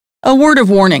A word of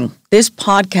warning, this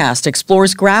podcast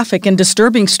explores graphic and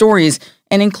disturbing stories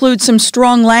and includes some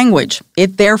strong language.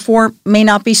 It therefore may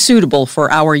not be suitable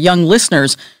for our young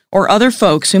listeners or other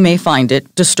folks who may find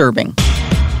it disturbing.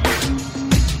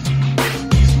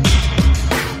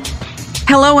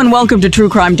 Hello and welcome to True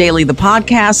Crime Daily, the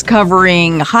podcast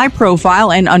covering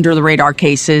high-profile and under-the-radar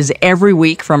cases every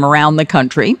week from around the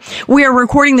country. We are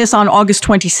recording this on August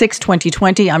 26,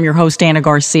 2020. I'm your host, Anna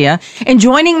Garcia. And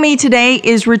joining me today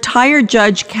is retired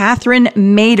Judge Catherine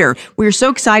Mader. We are so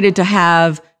excited to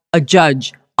have a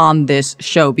judge on this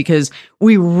show because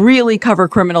we really cover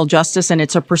criminal justice, and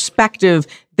it's a perspective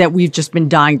that we've just been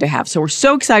dying to have. So we're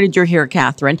so excited you're here,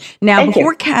 Catherine. Now,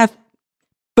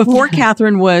 Before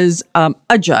Catherine was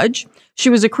a judge, she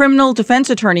was a criminal defense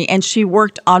attorney, and she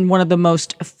worked on one of the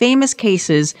most famous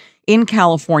cases in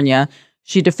California.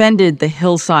 She defended the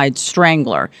Hillside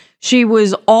Strangler. She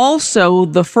was also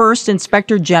the first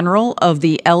Inspector General of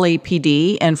the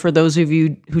LAPD. And for those of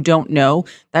you who don't know,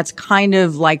 that's kind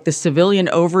of like the civilian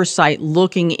oversight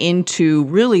looking into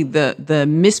really the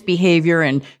misbehavior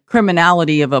and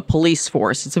criminality of a police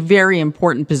force. It's a very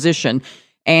important position.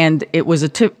 And it was a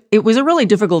really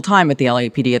difficult time at the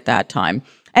LAPD at that time.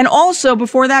 And also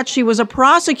before that, she was a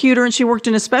prosecutor, and she worked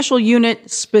in a special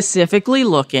unit specifically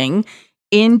looking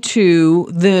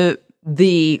into the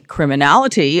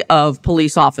criminality of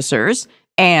police officers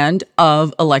and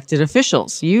of elected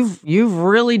officials. You've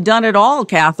really done it all,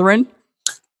 Catherine.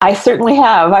 I certainly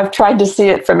have. I've tried to see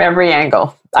it from every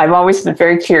angle. I've always been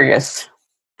very curious.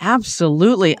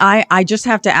 Absolutely. I just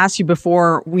have to ask you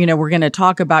before, we're going to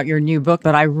talk about your new book,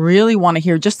 but I really want to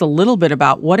hear just a little bit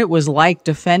about what it was like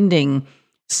defending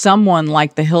someone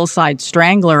like the Hillside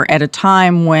Strangler at a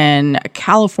time when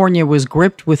California was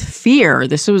gripped with fear.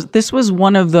 This was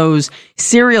one of those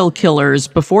serial killers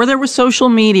before there was social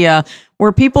media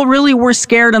where people really were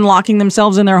scared and locking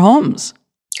themselves in their homes.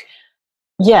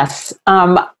 Yes.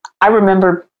 I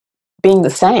remember being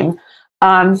the same.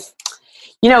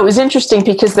 It was interesting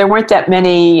because there weren't that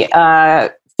many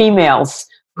females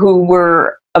who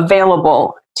were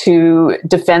available to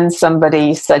defend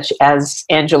somebody such as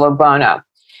Angelo Bono.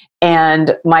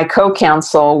 And my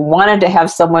co-counsel wanted to have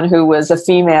someone who was a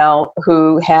female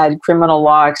who had criminal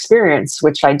law experience,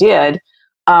 which I did.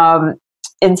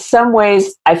 In some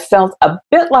ways, I felt a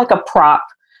bit like a prop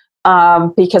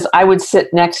because I would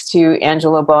sit next to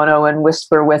Angelo Bono and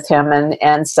whisper with him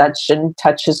and such, and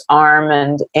touch his arm,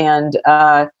 and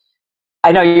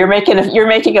I know you're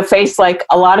making a face like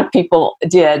a lot of people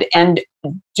did. And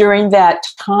during that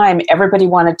time, everybody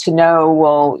wanted to know,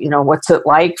 well, what's it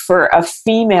like for a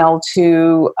female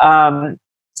to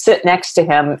sit next to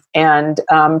him and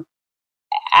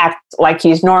act like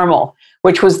he's normal,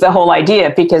 which was the whole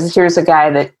idea, because here's a guy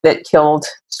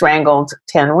that strangled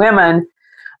 10 women.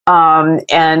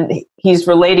 And he's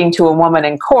relating to a woman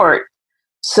in court,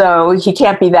 so he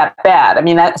can't be that bad. I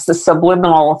mean, that's the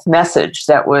subliminal message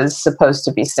that was supposed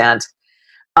to be sent,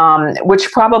 which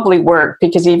probably worked,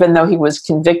 because even though he was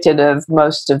convicted of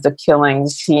most of the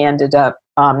killings, he ended up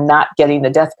not getting the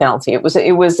death penalty. It was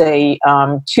a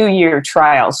 2-year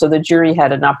trial, so the jury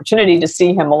had an opportunity to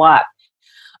see him a lot.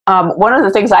 One of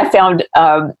the things I found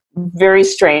very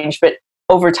strange, but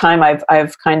over time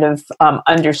I've kind of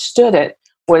understood it,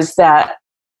 was that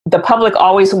the public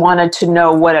always wanted to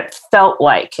know what it felt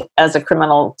like as a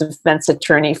criminal defense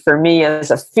attorney for me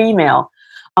as a female.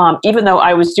 Even though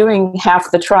I was doing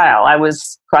half the trial, I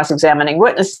was cross-examining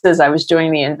witnesses, I was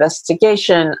doing the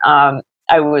investigation, I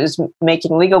was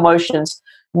making legal motions.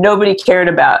 Nobody cared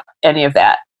about any of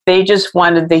that. They just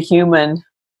wanted the human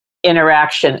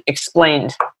interaction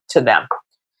explained to them.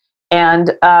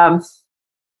 And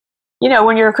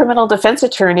when you're a criminal defense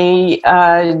attorney,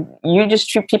 you just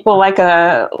treat people like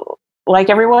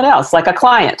everyone else, like a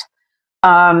client.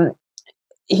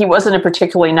 He wasn't a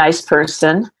particularly nice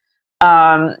person.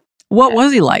 What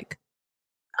was he like?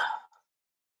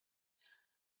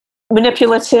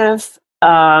 Manipulative,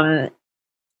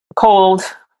 cold,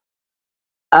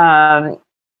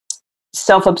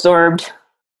 self-absorbed.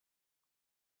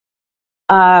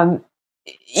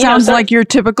 Sounds like your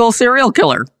typical serial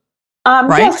killer.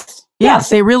 Right? Yes,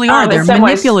 they really are. They're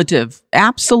manipulative.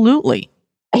 Absolutely.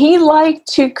 He liked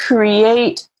to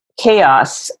create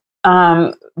chaos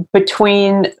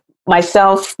between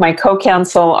myself, my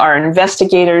co-counsel, our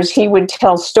investigators. He would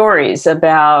tell stories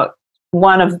about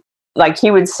he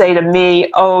would say to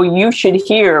me, "Oh, you should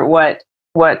hear what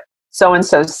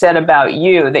so-and-so said about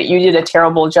you, that you did a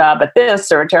terrible job at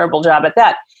this or a terrible job at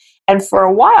that." And for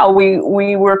a while,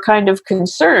 we were kind of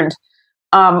concerned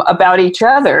about each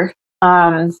other.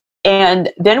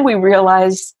 And then we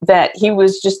realized that he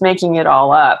was just making it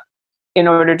all up. in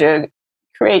order to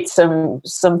create some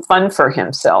fun for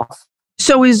himself.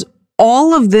 So is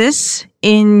all of this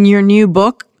in your new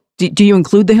book? Do you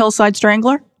include the Hillside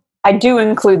Strangler? I do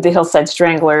include the Hillside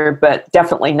Strangler, but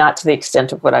definitely not to the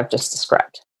extent of what I've just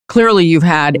described. Clearly, you've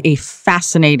had a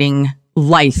fascinating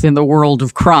life in the world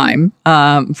of crime,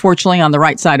 fortunately on the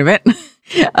right side of it.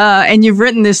 And you've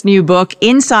written this new book,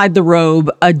 Inside the Robe,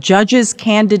 A Judge's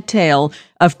Candid Tale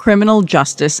of Criminal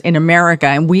Justice in America.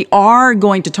 And we are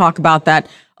going to talk about that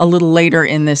a little later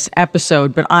in this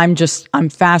episode, but I'm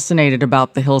fascinated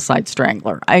about the Hillside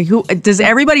Strangler. Does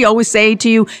everybody always say to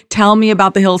you, tell me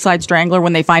about the Hillside Strangler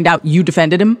when they find out you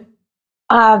defended him?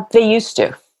 They used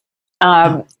to.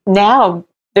 Now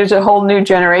there's a whole new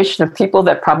generation of people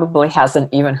that probably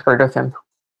hasn't even heard of him.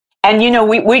 And,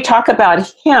 we talk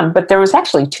about him, but there was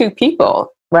actually two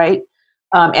people, right?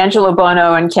 Angelo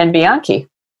Bono and Ken Bianchi.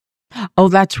 Oh,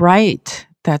 that's right.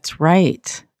 That's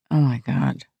right. Oh, my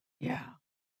God. Yeah.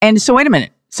 And so wait a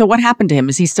minute. So what happened to him?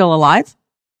 Is he still alive?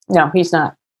 No, he's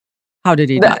not. How did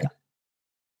he die?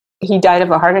 He died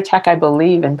of a heart attack, I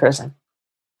believe, in prison.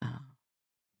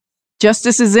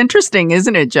 Justice is interesting,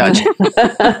 isn't it, Judge?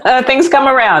 Things come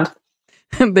around.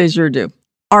 They sure do.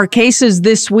 Our cases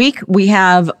this week, we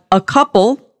have a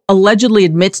couple allegedly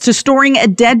admits to storing a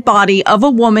dead body of a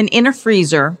woman in a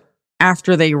freezer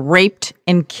after they raped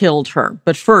and killed her.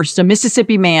 But first, a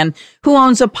Mississippi man who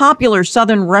owns a popular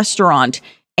Southern restaurant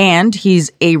and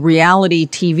he's a reality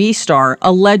TV star,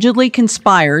 allegedly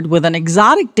conspired with an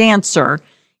exotic dancer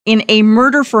in a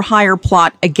murder-for-hire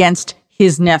plot against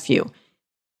his nephew.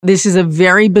 This is a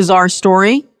very bizarre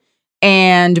story,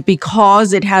 and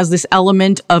because it has this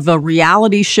element of a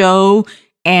reality show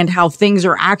and how things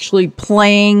are actually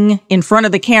playing in front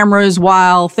of the cameras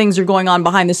while things are going on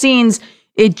behind the scenes,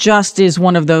 it just is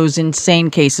one of those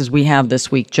insane cases we have this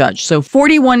week, Judge. So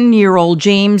 41-year-old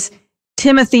James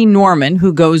Timothy Norman,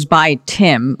 who goes by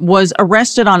Tim, was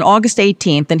arrested on August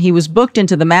 18th, and he was booked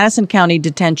into the Madison County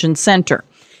Detention Center.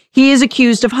 He is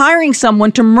accused of hiring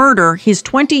someone to murder his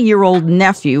 20-year-old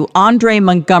nephew, Andre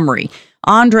Montgomery.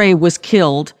 Andre was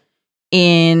killed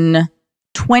in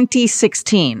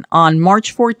 2016, on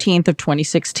March 14th of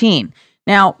 2016.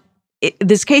 Now,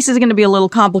 this case is going to be a little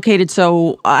complicated,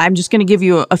 so I'm just going to give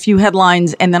you a few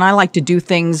headlines, and then I like to do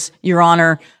things, Your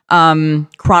Honor,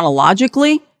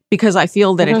 chronologically, because I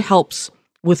feel that it helps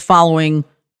with following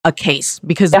a case.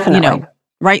 Because, Definitely.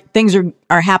 Right, things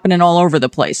are happening all over the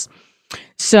place.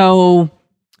 So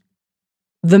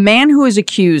the man who is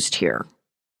accused here,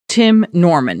 Tim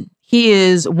Norman, he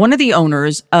is one of the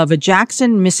owners of a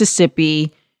Jackson,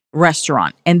 Mississippi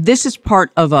restaurant. And this is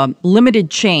part of a limited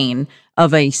chain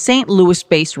of a St.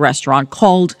 Louis-based restaurant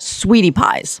called Sweetie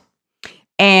Pies.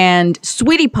 And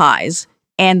Sweetie Pies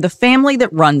and the family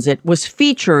that runs it was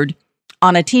featured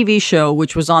on a TV show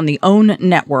which was on the OWN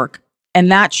network.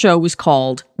 And that show was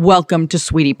called Welcome to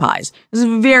Sweetie Pies. This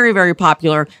is very, very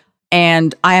popular.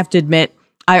 And I have to admit,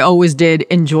 I always did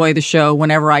enjoy the show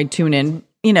whenever I tune in,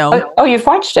 Oh, you've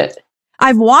watched it?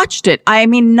 I've watched it. I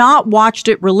mean, not watched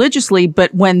it religiously,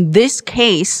 but when this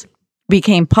case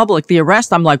became public, the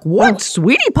arrest, I'm like, what?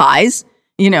 Sweetie Pies?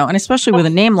 And especially with a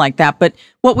name like that. But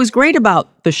what was great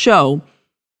about the show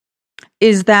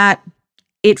is that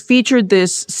it featured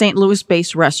this St.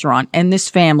 Louis-based restaurant and this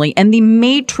family and the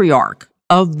matriarch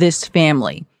of this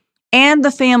family and the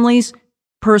family's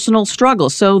personal struggle.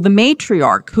 So the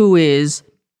matriarch, who is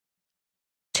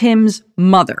Tim's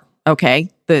mother,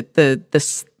 okay, the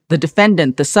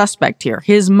defendant, the suspect here,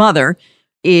 his mother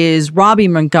is Robbie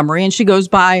Montgomery, and she goes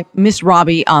by Miss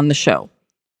Robbie on the show.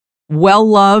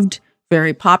 Well-loved,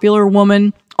 very popular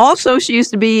woman. Also, she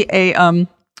used to be a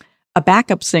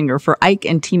backup singer for Ike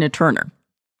and Tina Turner,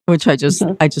 which I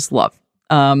just love.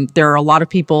 There are a lot of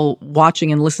people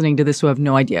watching and listening to this who have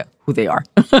no idea who they are.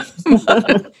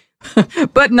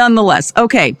 But nonetheless,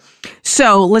 okay,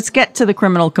 so let's get to the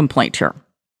criminal complaint here.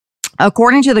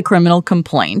 According to the criminal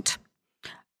complaint,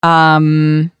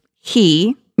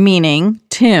 he, meaning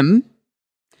Tim,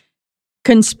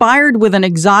 conspired with an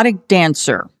exotic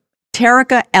dancer,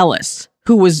 Terica Ellis,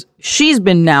 she's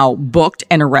been now booked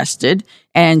and arrested,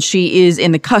 and she is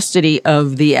in the custody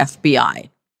of the FBI.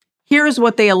 Here's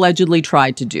what they allegedly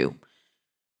tried to do.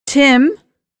 Tim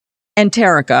and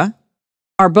Terica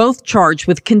are both charged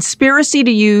with conspiracy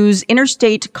to use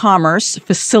interstate commerce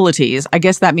facilities, I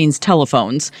guess that means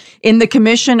telephones, in the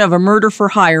commission of a murder for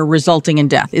hire resulting in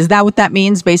death. Is that what that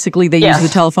means? Basically, they use the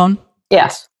telephone?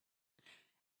 Yes.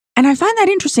 And I find that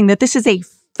interesting that this is a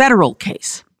federal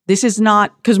case. This is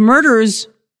not, because murders,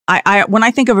 when I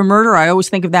think of a murder, I always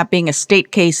think of that being a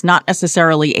state case, not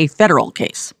necessarily a federal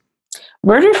case.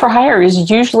 Murder for hire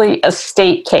is usually a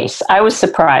state case. I was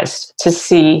surprised to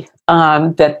see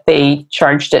that they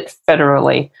charged it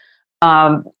federally.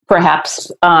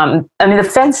 Perhaps, the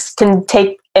feds can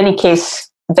take any case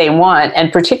they want,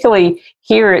 and particularly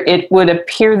here, it would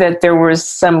appear that there was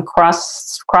some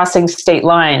crossing state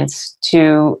lines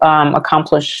to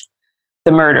accomplish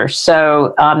the murder.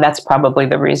 So that's probably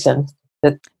the reason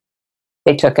that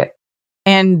they took it.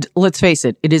 And let's face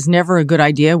it, it is never a good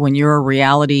idea when you're a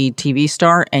reality TV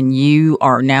star and you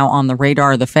are now on the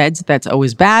radar of the feds. That's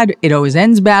always bad. It always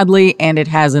ends badly, and it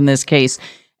has in this case.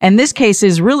 And this case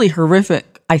is really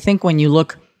horrific, I think, when you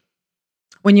look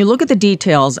at the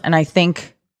details, and I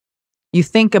think you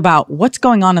think about what's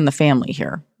going on in the family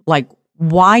here, like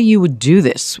why you would do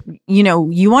this. You know,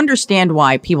 you understand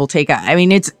why people take out. I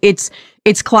mean, it's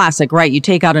classic, right? You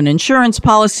take out an insurance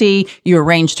policy, you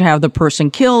arrange to have the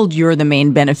person killed, you're the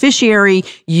main beneficiary,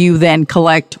 you then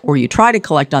collect, or you try to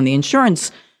collect on the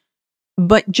insurance.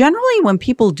 But generally, when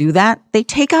people do that, they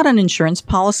take out an insurance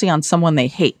policy on someone they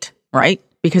hate, right?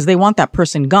 Because they want that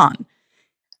person gone.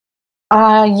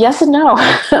 Yes and no.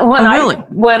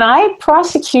 When I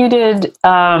prosecuted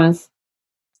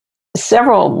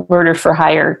several murder for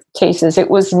hire cases, it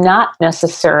was not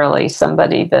necessarily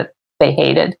somebody that they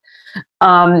hated.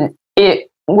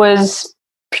 It was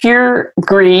pure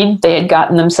greed. They had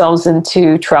gotten themselves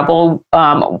into trouble.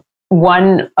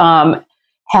 One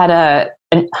had a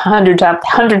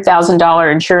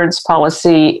 $100,000 insurance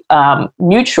policy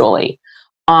mutually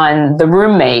on the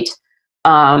roommate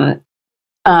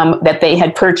that they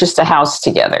had purchased a house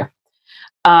together.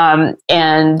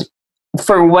 And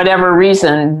for whatever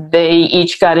reason, they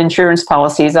each got insurance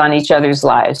policies on each other's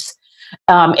lives.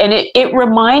 And it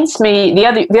reminds me, the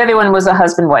other one was a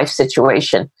husband-wife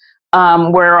situation,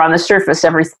 where on the surface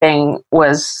everything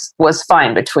was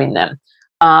fine between them.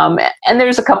 And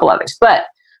there's a couple others. But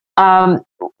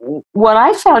what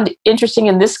I found interesting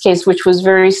in this case, which was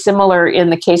very similar in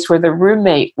the case where the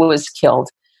roommate was killed,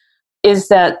 is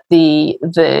that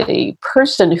the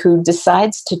person who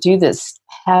decides to do this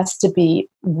has to be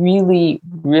really,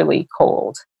 really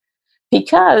cold,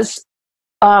 because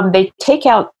they take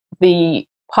out the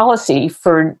policy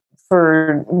for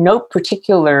no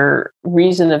particular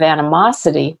reason of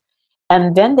animosity,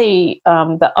 and then the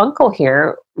uncle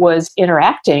here was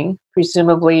interacting,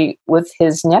 presumably, with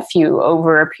his nephew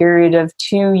over a period of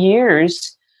 2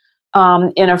 years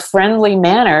in a friendly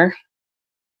manner,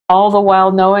 all the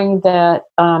while knowing that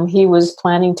he was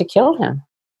planning to kill him.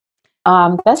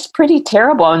 That's pretty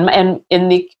terrible. And in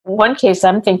the one case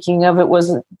I'm thinking of, it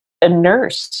was a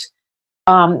nurse,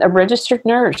 a registered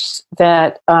nurse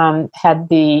that had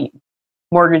the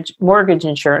mortgage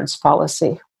insurance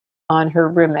policy on her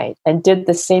roommate and did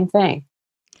the same thing.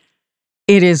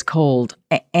 It is cold.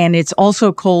 And it's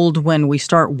also cold when we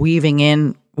start weaving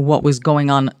in what was going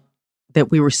on that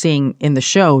we were seeing in the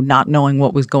show, not knowing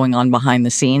what was going on behind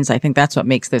the scenes. I think that's what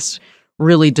makes this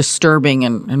really disturbing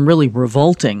and really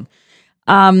revolting.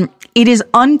 It is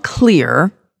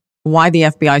unclear why the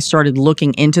FBI started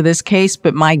looking into this case,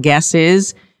 but my guess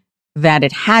is that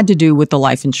it had to do with the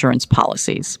life insurance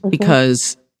policies,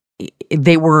 because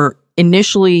they were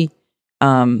initially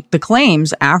the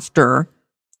claims after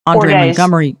Andre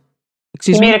Montgomery.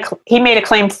 Excuse me? He made a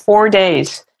claim 4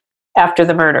 days after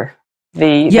the murder.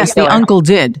 The uncle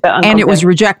did, and it was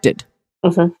rejected.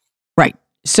 Mm-hmm. Right.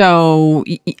 So,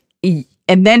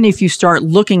 and then if you start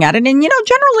looking at it, and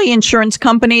generally insurance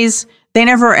companies, they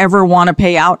never ever want to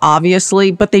pay out,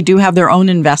 obviously, but they do have their own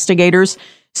investigators.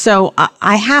 So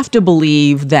I have to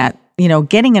believe that,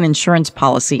 getting an insurance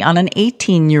policy on an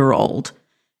 18-year-old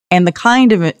and the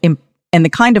kind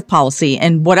of policy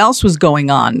and what else was going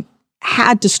on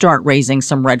had to start raising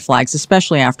some red flags,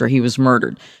 especially after he was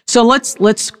murdered. So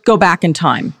let's go back in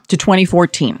time to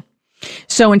 2014.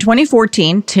 So in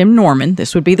 2014, Tim Norman,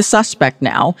 this would be the suspect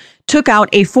now, took out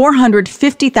a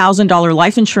 $450,000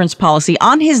 life insurance policy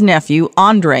on his nephew,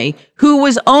 Andre, who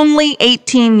was only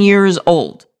 18 years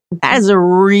old. That is a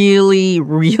really,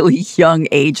 really young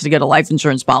age to get a life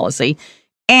insurance policy.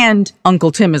 And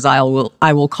Uncle Tim, as I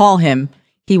will call him,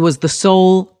 he was the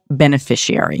sole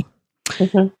beneficiary.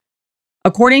 Mm-hmm.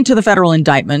 According to the federal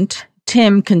indictment,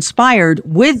 Tim conspired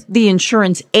with the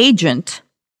insurance agent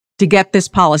to get this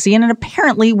policy, and it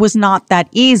apparently was not that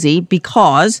easy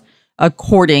because,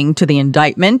 according to the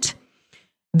indictment,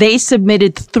 they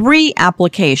submitted 3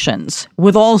 applications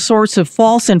with all sorts of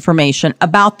false information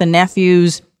about the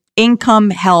nephew's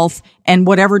income, health, and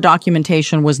whatever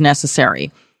documentation was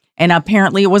necessary. And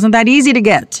apparently it wasn't that easy to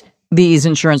get these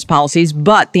insurance policies,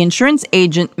 but the insurance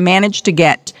agent managed to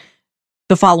get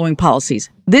the following policies.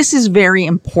 This is very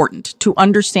important to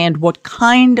understand what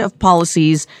kind of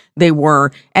policies they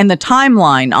were and the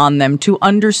timeline on them to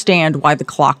understand why the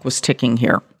clock was ticking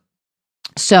here.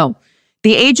 So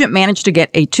the agent managed to get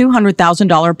a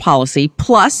 $200,000 policy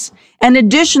plus an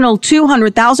additional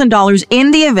 $200,000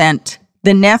 in the event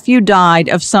the nephew died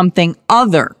of something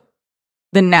other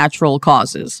than natural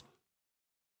causes.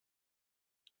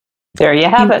 There you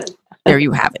have it. There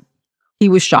you have it. He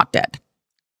was shot dead.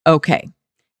 Okay.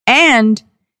 And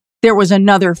there was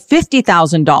another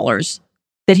 $50,000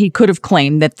 that he could have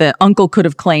claimed, that the uncle could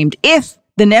have claimed if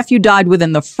the nephew died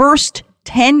within the first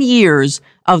 10 years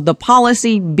of the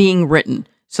policy being written.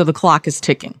 So the clock is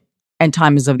ticking and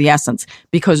time is of the essence,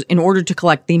 because in order to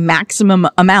collect the maximum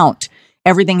amount,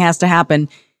 everything has to happen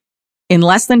in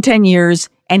less than 10 years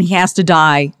and he has to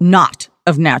die not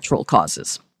of natural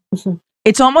causes. Mm-hmm.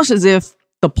 It's almost as if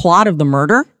the plot of the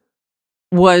murder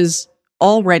was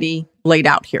already laid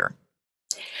out here.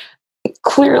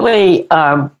 Clearly,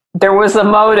 there was a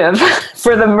motive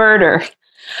for the murder.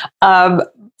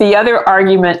 The other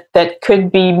argument that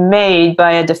could be made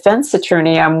by a defense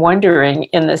attorney, I'm wondering,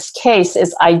 in this case,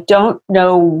 is I don't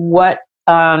know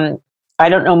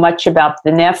much about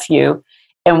the nephew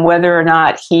and whether or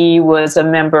not he was a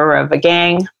member of a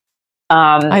gang.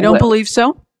 I don't believe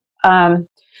so.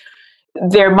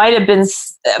 There might have been,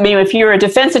 if you're a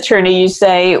defense attorney, you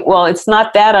say, well, it's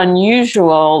not that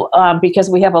unusual because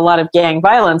we have a lot of gang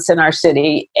violence in our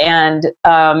city. And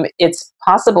it's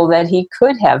possible that he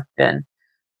could have been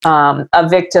a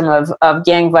victim of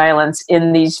gang violence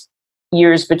in these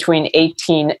years between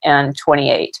 18 and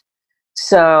 28.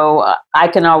 So I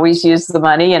can always use the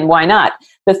money, and why not?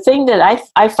 The thing that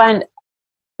I find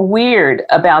weird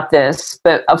about this,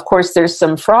 but of course there's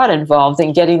some fraud involved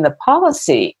in getting the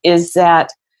policy, is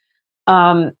that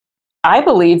I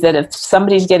believe that if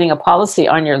somebody's getting a policy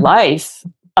on your life,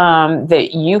 that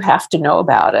you have to know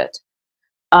about it.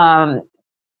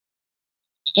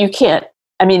 You can't,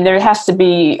 there has to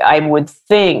be, I would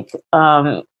think,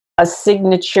 a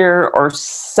signature or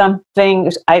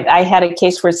something. I had a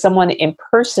case where someone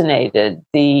impersonated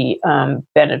the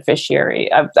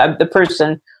beneficiary of the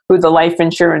person who the life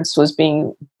insurance was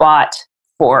being bought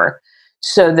for,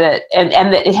 so that and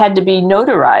that it had to be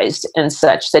notarized and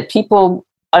such that people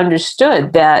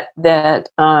understood that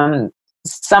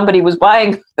somebody was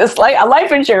buying this a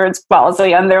life insurance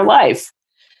policy on their life.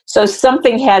 So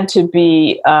something had to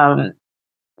be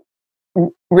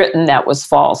written that was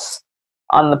false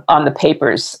on the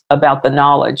papers about the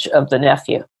knowledge of the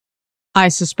nephew. I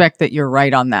suspect that you're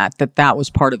right on that was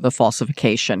part of the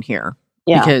falsification here.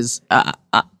 Yeah. Because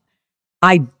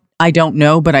I don't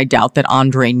know, but I doubt that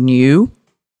Andre knew,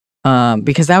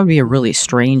 because that would be a really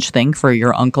strange thing for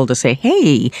your uncle to say,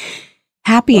 hey,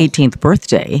 happy 18th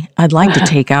birthday. I'd like to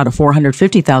take out a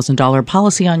 $450,000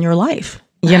 policy on your life.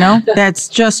 That's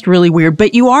just really weird.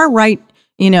 But you are right,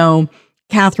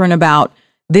 Catherine, about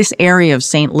this area of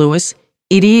St. Louis.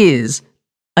 It is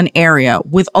an area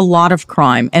with a lot of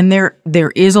crime, and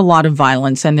there is a lot of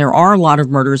violence, and there are a lot of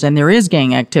murders, and there is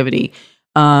gang activity.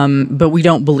 But we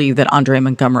don't believe that Andre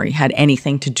Montgomery had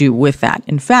anything to do with that.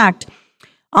 In fact,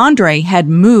 Andre had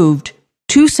moved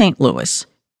to St. Louis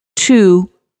to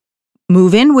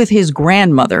move in with his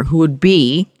grandmother, who would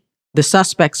be the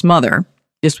suspect's mother.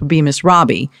 This would be Miss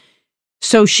Robbie,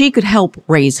 so she could help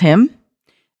raise him.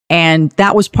 And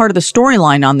that was part of the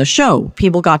storyline on the show.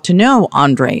 People got to know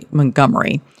Andre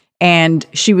Montgomery, and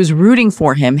she was rooting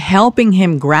for him, helping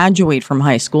him graduate from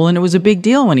high school. And it was a big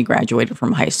deal when he graduated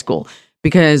from high school,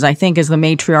 because I think as the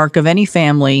matriarch of any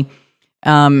family,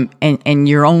 and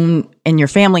your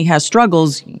family has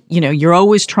struggles, you're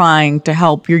always trying to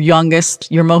help your youngest,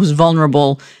 your most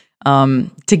vulnerable,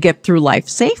 to get through life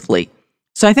safely.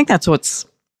 So I think that's what's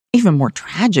even more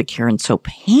tragic here and so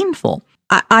painful.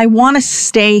 I want to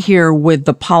stay here with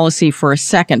the policy for a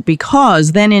second,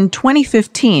 because then in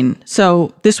 2015,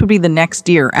 so this would be the next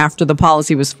year after the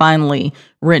policy was finally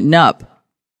written up,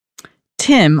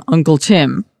 Uncle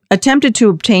Tim, attempted to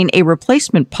obtain a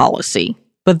replacement policy,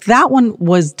 but that one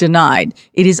was denied.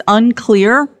 It is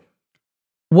unclear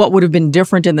what would have been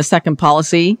different in the second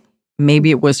policy.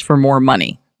 Maybe it was for more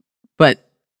money, but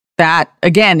that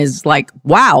again is like,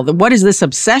 wow, what is this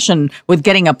obsession with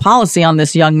getting a policy on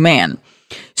this young man?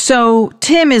 So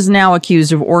Tim is now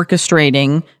accused of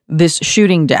orchestrating this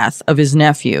shooting death of his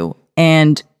nephew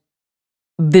and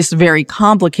this very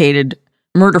complicated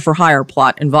murder for hire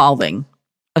plot involving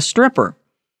a stripper.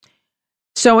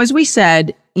 So as we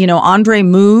said, Andre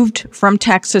moved from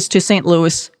Texas to St.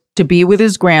 Louis to be with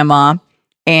his grandma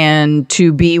and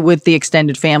to be with the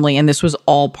extended family, and this was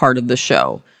all part of the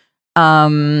show.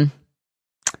 I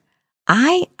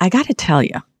I got to tell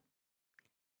you,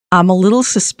 I'm a little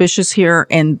suspicious here,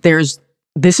 and this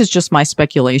is just my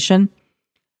speculation,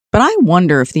 but I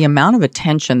wonder if the amount of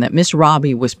attention that Miss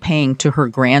Robbie was paying to her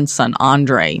grandson,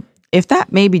 Andre, if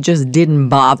that maybe just didn't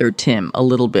bother Tim a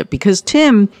little bit, because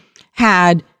Tim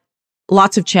had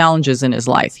lots of challenges in his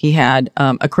life. He had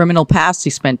a criminal past. He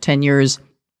spent 10 years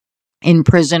in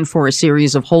prison for a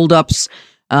series of holdups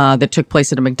that took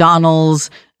place at a McDonald's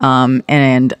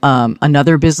and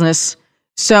another business.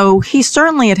 So he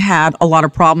certainly had a lot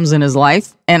of problems in his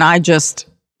life. And I just,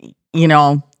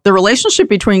 the relationship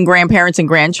between grandparents and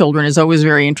grandchildren is always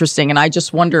very interesting. And I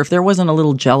just wonder if there wasn't a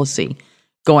little jealousy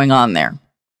going on there.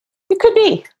 It could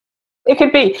be. It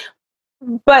could be.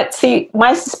 But see,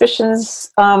 my suspicions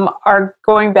are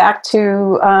going back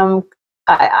to,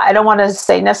 I don't want to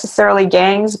say necessarily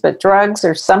gangs, but drugs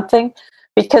or something.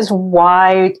 Because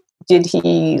why did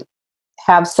he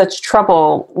have such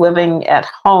trouble living at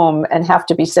home and have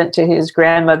to be sent to his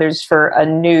grandmother's for a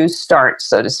new start,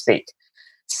 so to speak?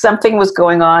 Something was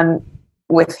going on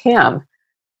with him.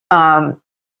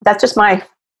 That's just my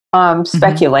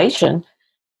speculation.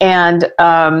 And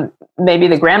maybe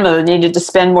the grandmother needed to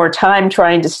spend more time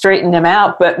trying to straighten him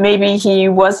out, but maybe he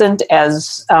wasn't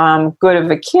as good of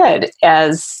a kid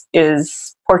as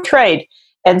is portrayed.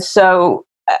 And so,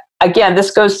 again,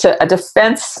 this goes to a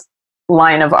defense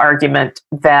line of argument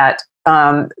that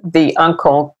the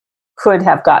uncle could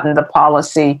have gotten the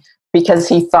policy because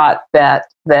he thought that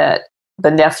the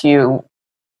nephew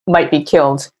might be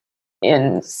killed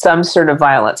in some sort of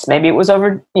violence. Maybe it was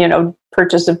over,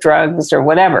 purchase of drugs or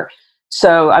whatever.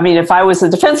 So, I mean, if I was a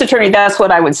defense attorney, that's what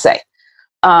I would say.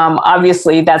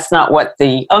 Obviously, that's not what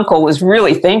the uncle was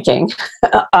really thinking,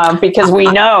 because we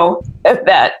know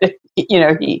that,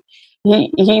 he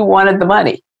wanted the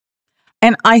money.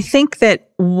 And I think that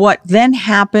what then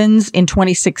happens in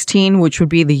 2016, which would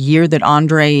be the year that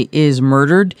Andre is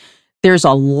murdered, there's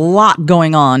a lot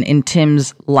going on in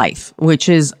Tim's life, which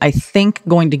is, I think,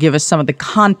 going to give us some of the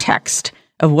context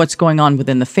of what's going on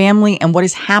within the family and what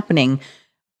is happening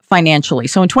financially.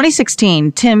 So in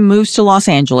 2016, Tim moves to Los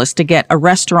Angeles to get a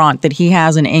restaurant that he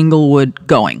has in Englewood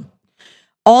going.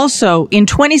 Also, in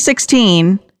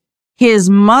 2016, his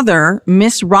mother,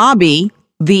 Miss Robbie,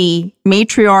 the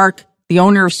matriarch, the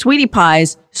owner of Sweetie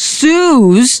Pies,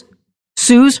 sues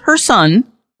her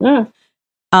son,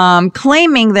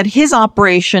 claiming that his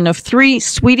operation of 3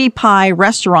 Sweetie Pie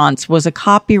restaurants was a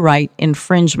copyright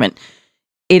infringement.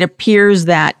 It appears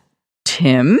that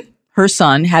Tim, her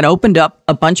son, had opened up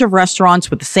a bunch of restaurants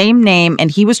with the same name, and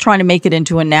he was trying to make it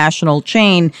into a national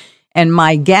chain. And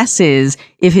my guess is,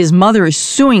 if his mother is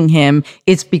suing him,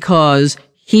 it's because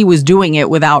he was doing it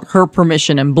without her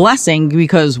permission and blessing,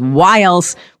 because why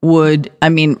else would,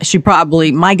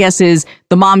 my guess is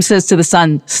the mom says to the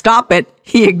son, stop it.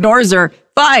 He ignores her.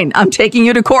 Fine, I'm taking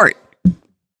you to court.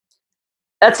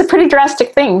 That's a pretty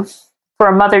drastic thing for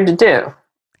a mother to do,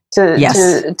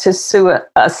 to sue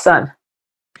a son.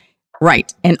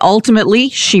 Right. And ultimately,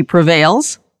 she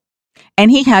prevails, and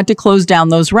he had to close down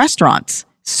those restaurants.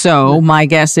 So my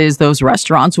guess is those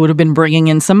restaurants would have been bringing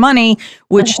in some money,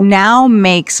 which now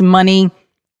makes money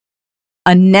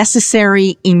a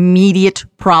necessary, immediate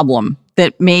problem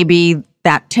that maybe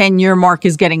that 10-year mark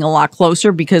is getting a lot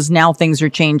closer because now things are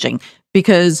changing,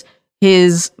 because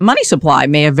his money supply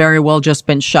may have very well just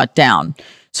been shut down.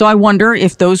 So I wonder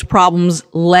if those problems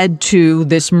led to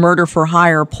this murder for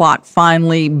hire plot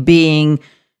finally being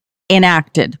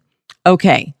enacted.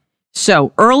 Okay.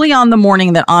 So early on the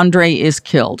morning that Andre is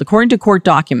killed, according to court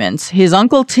documents, his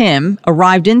uncle Tim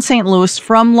arrived in St. Louis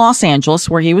from Los Angeles,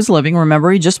 where he was living.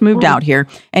 Remember, he just moved out here,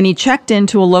 and he checked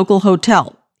into a local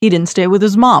hotel. He didn't stay with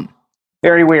his mom.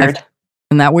 Very weird.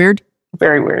 Isn't that weird?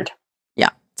 Very weird. Yeah,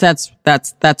 that's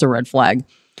a red flag.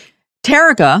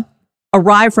 Terica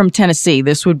arrived from Tennessee.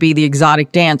 This would be the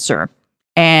exotic dancer.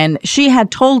 And she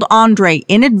had told Andre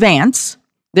in advance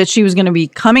that she was going to be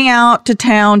coming out to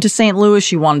town to St. Louis.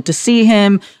 She wanted to see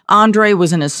him. Andre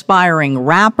was an aspiring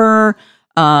rapper,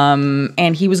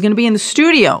 and he was going to be in the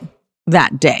studio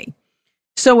that day.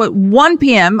 So at 1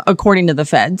 p.m., according to the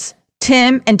feds,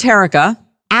 Tim and Terica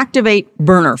activate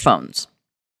burner phones.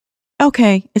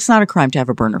 Okay, it's not a crime to have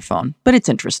a burner phone, but it's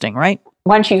interesting, right?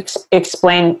 Why don't you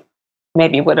explain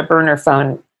maybe what a burner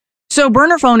phone? So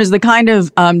burner phone is the kind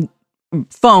of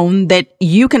phone that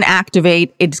you can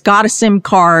activate. It's got a SIM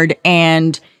card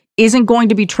and isn't going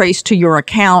to be traced to your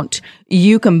account.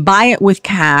 You can buy it with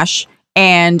cash,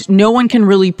 and no one can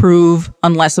really prove,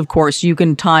 unless, of course, you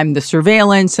can time the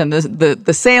surveillance and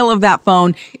the sale of that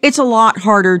phone. It's a lot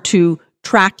harder to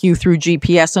track you through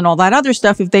GPS and all that other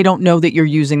stuff if they don't know that you're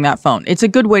using that phone. It's a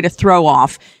good way to throw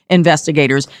off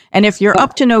investigators. And if you're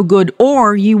up to no good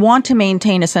or you want to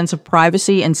maintain a sense of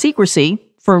privacy and secrecy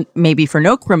for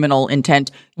no criminal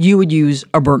intent, you would use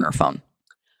a burner phone.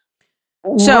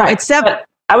 So right. it's seven.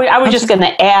 I was just going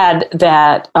to add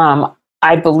that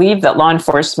I believe that law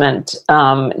enforcement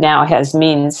now has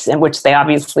means, in which they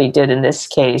obviously did in this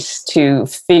case, to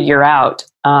figure out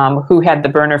who had the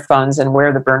burner phones and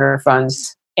where the burner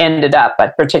phones ended up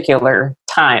at particular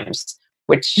times,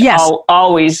 which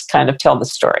always kind of tell the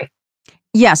story.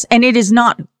 Yes, and it is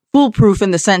not foolproof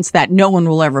in the sense that no one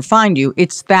will ever find you.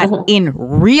 It's that in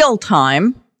real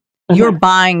time, you're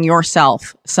buying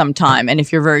yourself some time. And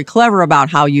if you're very clever about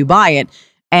how you buy it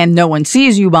and no one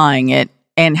sees you buying it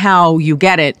and how you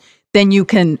get it, then you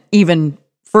can even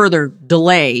further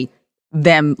delay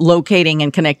them locating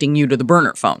and connecting you to the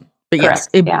burner phone. But correct.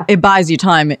 Yes, it buys you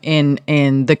time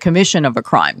in the commission of a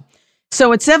crime.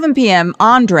 So at 7 p.m.,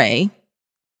 Andre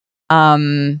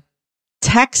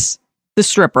texts the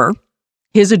stripper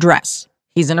his address.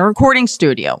 He's in a recording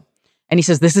studio. And he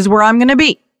says, this is where I'm going to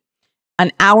be.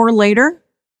 An hour later,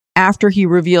 after he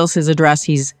reveals his address,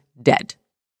 he's dead.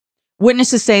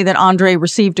 Witnesses say that Andre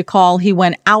received a call. He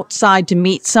went outside to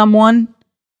meet someone,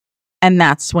 and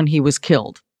that's when he was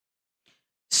killed.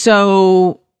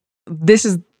 So this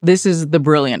is the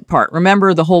brilliant part.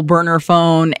 Remember the whole burner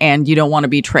phone and you don't want to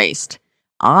be traced.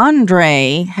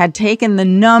 Andre had taken the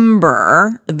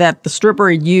number that the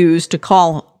stripper had used to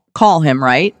call him,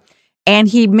 right? And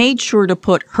he made sure to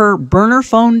put her burner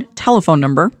phone telephone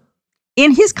number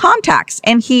in his contacts,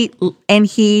 and he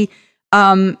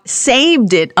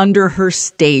saved it under her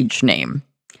stage name.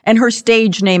 And her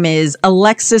stage name is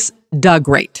Alexis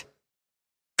Duggrate.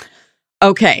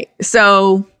 Okay,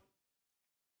 so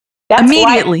that's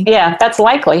immediately, that's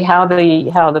likely how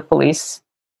the police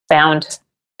found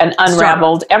and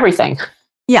unraveled everything.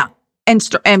 Yeah,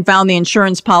 and found the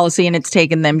insurance policy, and it's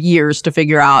taken them years to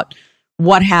figure out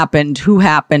what happened, who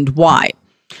happened, why.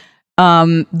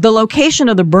 The location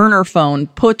of the burner phone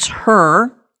puts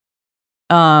her,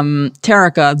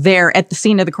 Terica, there at the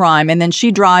scene of the crime, and then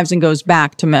she drives and goes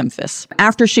back to Memphis.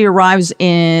 After she arrives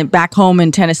back home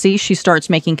in Tennessee, she starts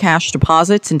making cash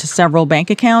deposits into several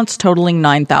bank accounts, totaling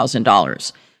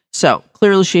 $9,000. So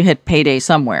clearly she hit payday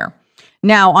somewhere.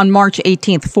 Now, on March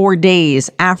 18th, 4 days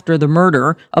after the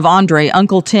murder of Andre,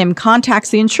 Uncle Tim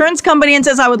contacts the insurance company and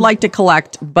says, I would like to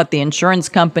collect, but the insurance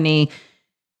company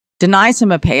denies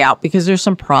him a payout because there's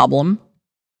some problem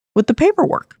with the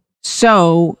paperwork.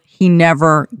 So he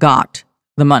never got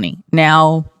the money.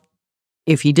 Now,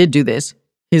 if he did do this,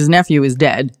 his nephew is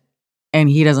dead and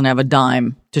he doesn't have a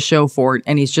dime to show for it.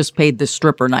 And he's just paid the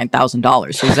stripper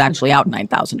 $9,000. So he's actually out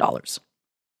 $9,000.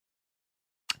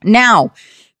 Now,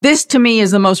 this to me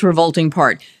is the most revolting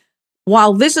part.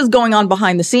 While this is going on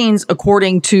behind the scenes,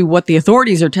 according to what the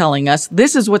authorities are telling us,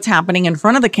 this is what's happening in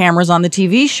front of the cameras on the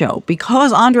TV show.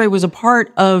 Because Andre was a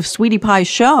part of Sweetie Pie's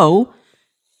show,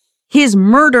 his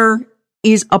murder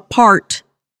is a part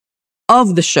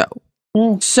of the show.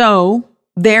 So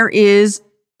there is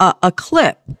a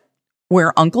clip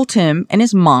where Uncle Tim and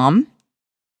his mom,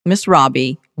 Miss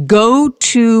Robbie, go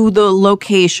to the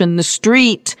location, the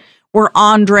street where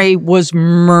Andre was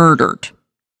murdered.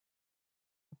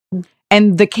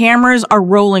 And the cameras are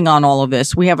rolling on all of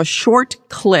this. We have a short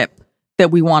clip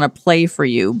that we want to play for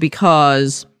you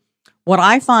because what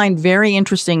I find very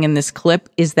interesting in this clip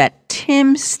is that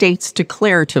Tim states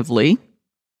declaratively,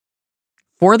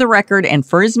 for the record and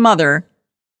for his mother,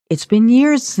 it's been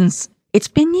years since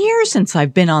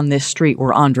I've been on this street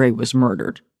where Andre was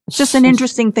murdered. It's just an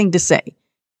interesting thing to say.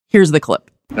 Here's the clip.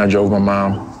 I drove my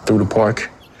mom through the park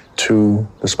to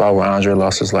the spot where Andre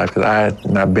lost his life because I had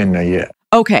not been there yet.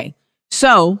 Okay.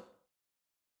 So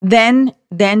then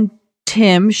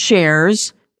Tim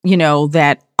shares,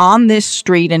 that on this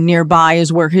street and nearby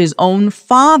is where his own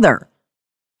father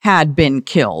had been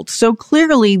killed. So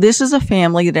clearly this is a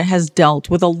family that has dealt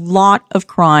with a lot of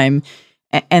crime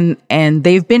and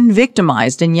they've been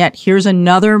victimized. And yet here's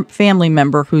another family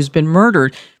member who's been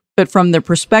murdered. But from the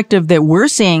perspective that we're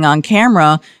seeing on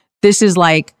camera, this is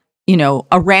like,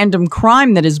 a random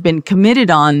crime that has been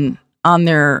committed on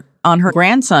her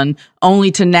grandson,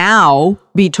 only to now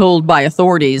be told by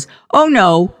authorities, oh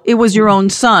no, it was your own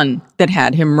son that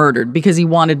had him murdered because he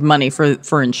wanted money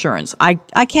for insurance. I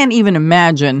can't even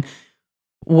imagine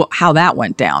how that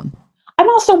went down. I'm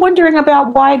also wondering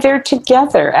about why they're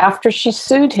together after she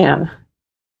sued him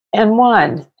and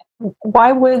won.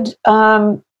 Why would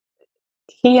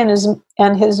he and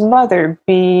his mother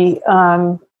be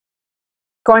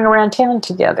going around town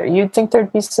together? You'd think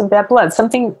there'd be some bad blood.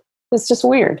 Something that's just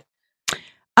weird.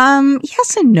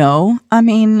 Yes and no. I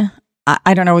mean,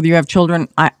 I don't know whether you have children.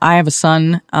 I have a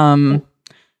son.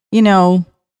 You know,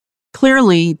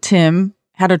 clearly Tim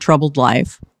had a troubled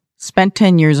life, spent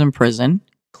 10 years in prison,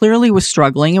 clearly was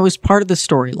struggling. It was part of the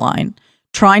storyline,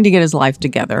 trying to get his life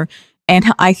together. And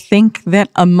I think that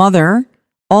a mother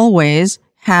always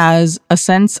has a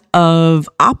sense of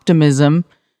optimism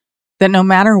that no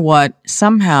matter what,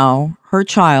 somehow her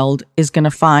child is going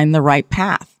to find the right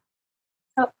path.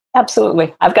 Oh,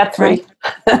 absolutely. I've got three.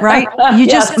 Right?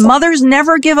 Yes. Mothers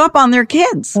never give up on their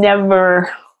kids.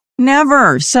 Never.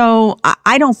 Never. So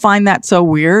I don't find that so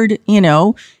weird, you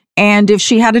know. And if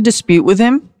she had a dispute with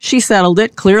him, she settled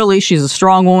it. Clearly, she's a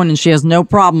strong woman and she has no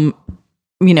problem,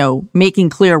 you know, making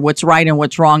clear what's right and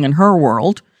what's wrong in her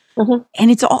world. Mm-hmm.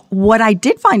 And it's all, what I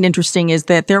did find interesting is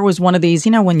that there was one of these,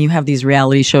 you know, when you have these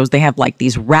reality shows, they have like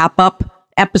these wrap up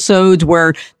episodes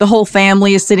where the whole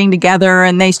family is sitting together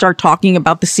and they start talking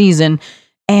about the season.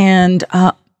 And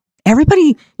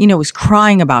everybody, you know, is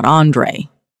crying about Andre.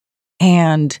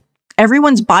 And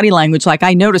everyone's body language, like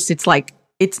I noticed, it's like,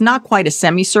 it's not quite a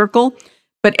semicircle,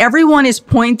 but everyone is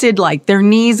pointed, like their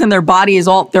knees and their body is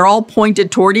they're all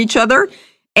pointed toward each other.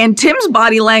 And Tim's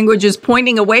body language is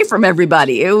pointing away from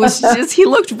everybody. It was just, he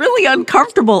looked really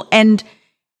uncomfortable. And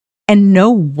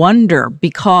no wonder,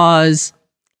 because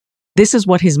this is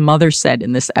what his mother said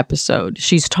in this episode.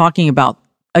 She's talking about,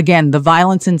 again, the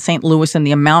violence in St. Louis and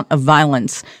the amount of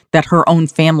violence that her own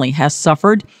family has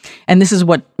suffered. And this is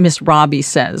what Miss Robbie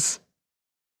says.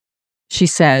 She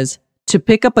says, to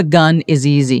pick up a gun is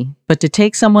easy, but to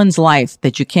take someone's life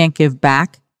that you can't give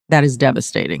back, that is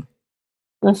devastating.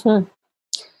 Mm-hmm.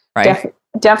 Right?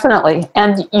 Definitely.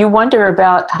 And you wonder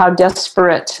about how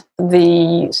desperate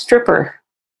the stripper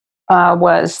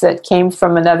was that came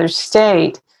from another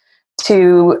state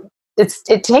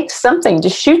it takes something to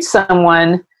shoot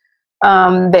someone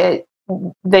that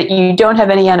you don't have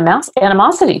any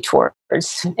animosity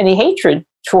towards, any hatred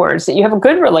towards, that you have a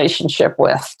good relationship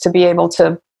with, to be able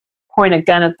to point a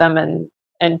gun at them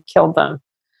and kill them.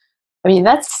 I mean,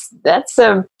 that's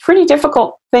a pretty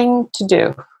difficult thing to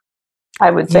do,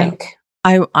 I would think.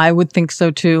 I would think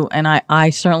so too. And I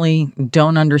certainly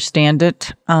don't understand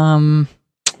it.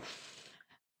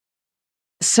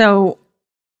 So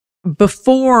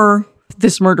before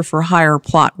this murder for hire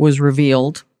plot was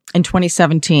revealed in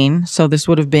 2017, so this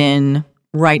would have been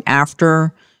right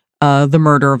after the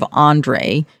murder of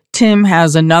Andre, Tim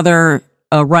has another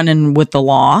run-in with the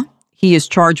law. He is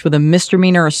charged with a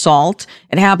misdemeanor assault.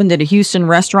 It happened at a Houston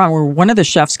restaurant where one of the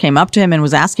chefs came up to him and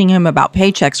was asking him about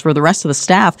paychecks for the rest of the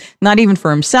staff, not even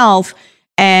for himself.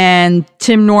 And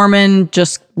Tim Norman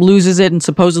just loses it and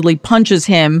supposedly punches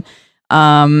him.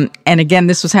 And again,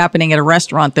 this was happening at a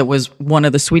restaurant that was one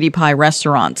of the Sweetie Pie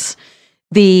restaurants.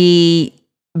 The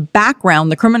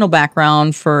criminal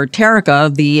background for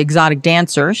Terica, the exotic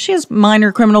dancer, she has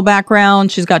minor criminal background.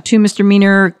 She's got 2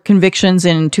 misdemeanor convictions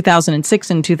in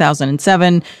 2006 and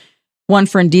 2007. One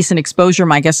for indecent exposure.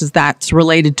 My guess is that's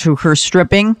related to her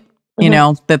stripping, you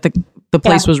know, that the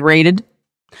place was raided.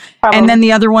 Probably. And then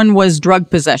the other one was drug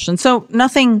possession. So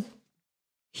nothing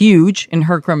huge in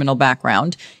her criminal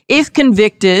background. If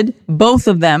convicted, both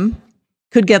of them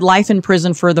could get life in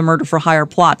prison for the murder for hire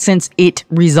plot, since it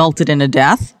resulted in a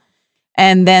death.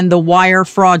 And then the wire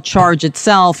fraud charge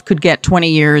itself could get 20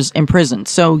 years in prison.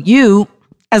 So you,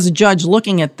 as a judge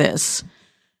looking at this,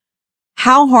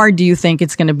 how hard do you think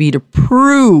it's going to be to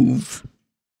prove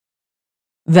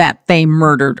that they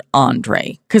murdered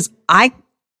Andre? Because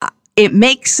it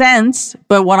makes sense,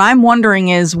 but what I'm wondering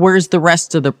is, where's the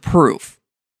rest of the proof?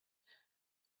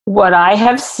 What I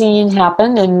have seen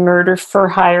happen in murder for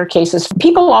hire cases,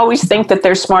 people always think that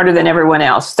they're smarter than everyone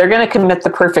else. They're going to commit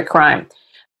the perfect crime.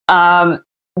 The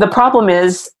problem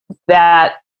is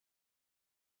that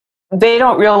they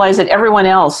don't realize that everyone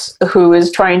else who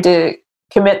is trying to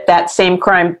commit that same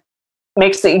crime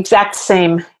makes the exact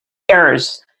same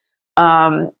errors.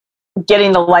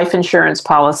 Getting the life insurance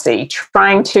policy,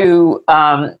 trying to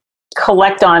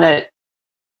collect on it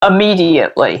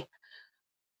immediately.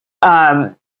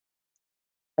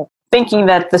 Thinking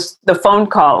that the phone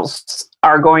calls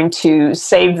are going to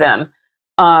save them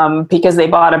because they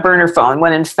bought a burner phone,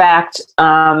 when in fact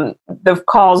the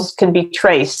calls can be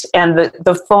traced, and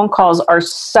the phone calls are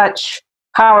such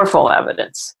powerful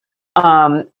evidence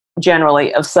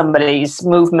generally of somebody's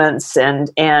movements, and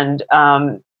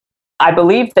I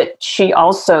believe that she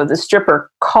also, the stripper,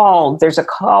 called. There's a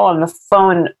call on the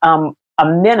phone a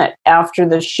minute after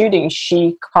the shooting.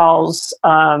 She calls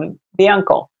the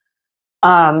uncle.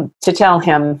 To tell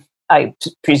him, I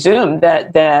presume,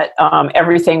 that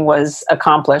everything was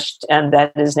accomplished and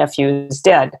that his nephew is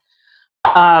dead.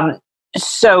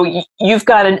 you've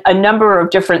got a number of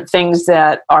different things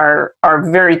that are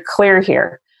very clear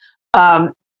here.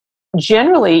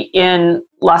 Generally in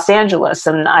Los Angeles,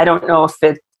 and I don't know if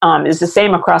it is the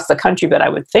same across the country, but I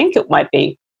would think it might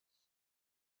be,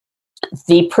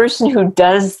 the person who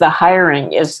does the hiring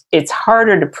it's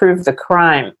harder to prove the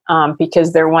crime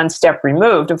because they're one step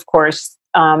removed, of course,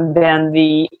 than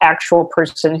the actual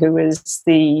person who is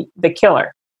the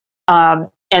killer.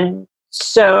 And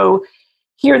so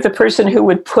here, the person who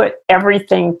would put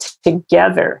everything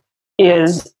together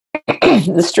is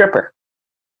the stripper.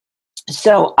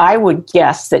 So I would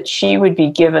guess that she would be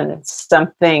given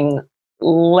something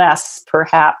less,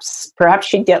 perhaps. Perhaps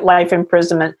she'd get life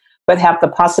imprisonment, but have the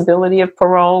possibility of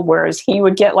parole, whereas he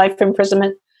would get life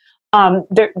imprisonment.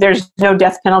 There's no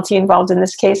death penalty involved in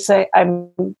this case.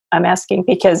 I'm asking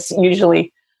because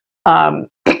usually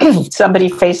somebody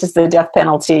faces the death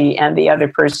penalty, and the other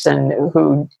person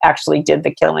who actually did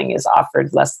the killing is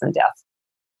offered less than death.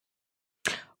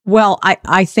 Well,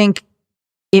 I think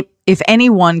if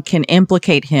anyone can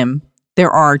implicate him,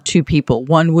 there are two people.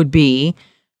 One would be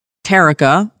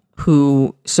Terica,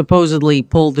 who supposedly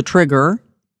pulled the trigger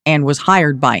and was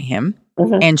hired by him.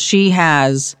 Mm-hmm. And she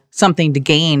has something to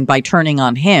gain by turning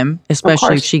on him,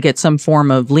 especially if she gets some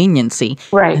form of leniency.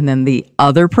 Right. And then the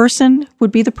other person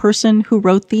would be the person who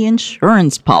wrote the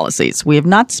insurance policies. We have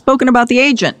not spoken about the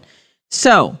agent.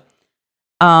 So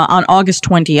on August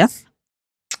 20th,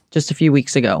 just a few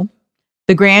weeks ago,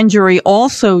 the grand jury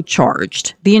also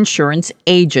charged the insurance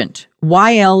agent,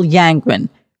 Y.L. Yangwin,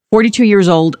 42 years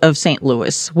old, of St.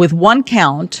 Louis, with one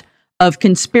count of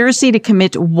conspiracy to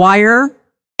commit wire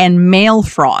and mail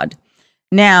fraud.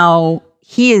 Now,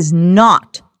 he is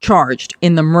not charged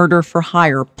in the murder for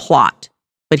hire plot,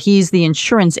 but he's the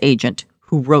insurance agent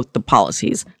who wrote the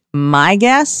policies. My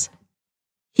guess,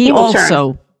 he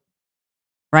also, turn.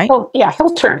 Right? Well, yeah,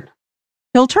 he'll turn.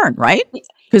 He'll turn, right?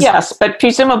 Yes, but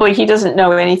presumably he doesn't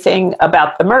know anything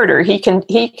about the murder. He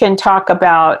can talk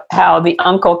about how the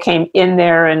uncle came in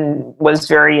there and was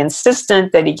very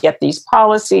insistent that he get these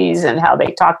policies and how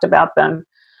they talked about them.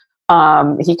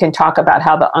 He can talk about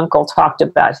how the uncle talked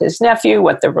about his nephew,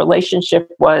 what the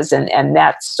relationship was, and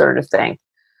that sort of thing.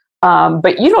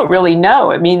 But you don't really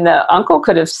know. I mean, the uncle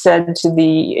could have said to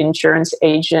the insurance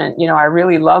agent, I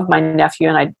really love my nephew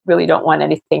and I really don't want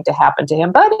anything to happen to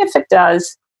him. But if it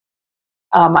does,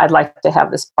 I'd like to have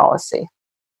this policy.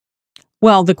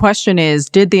 Well, the question is,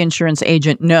 did the insurance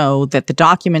agent know that the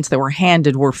documents that were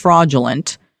handed were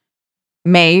fraudulent?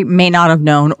 May not have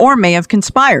known, or may have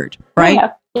conspired,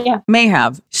 right? Yeah. May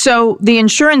have. So the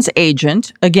insurance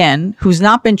agent, again, who's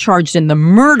not been charged in the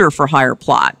murder for hire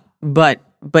plot, but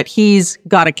he's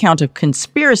got a count of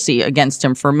conspiracy against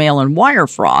him for mail and wire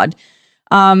fraud.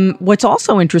 What's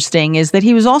also interesting is that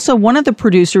he was also one of the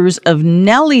producers of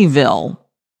Nellyville.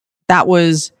 That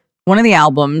was one of the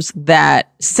albums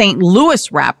that St. Louis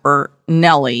rapper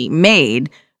Nelly made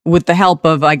with the help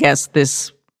of, I guess,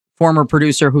 this former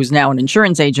producer who's now an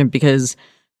insurance agent, because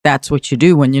that's what you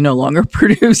do when you no longer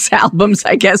produce albums.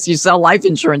 I guess you sell life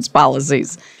insurance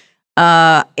policies.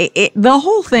 The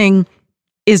whole thing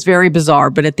is very bizarre,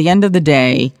 but at the end of the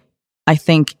day, I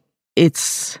think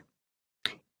it's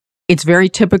very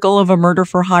typical of a murder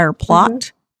for hire plot.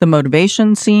 Mm-hmm. The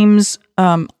motivation seems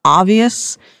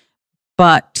obvious.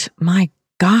 But my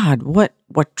God, what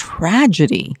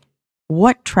tragedy.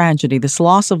 What tragedy. This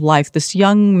loss of life, this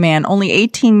young man, only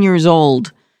 18 years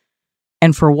old.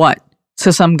 And for what? So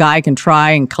some guy can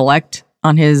try and collect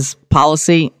on his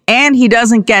policy and he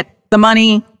doesn't get the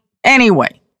money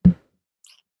anyway.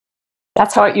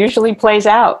 That's how it usually plays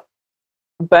out.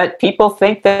 But people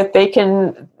think that they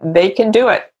can do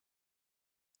it.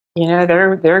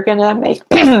 They're going to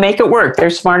make it work. They're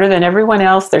smarter than everyone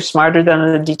else. They're smarter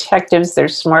than the detectives. They're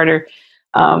smarter.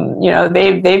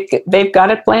 They've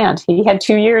got it planned. He had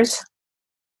 2 years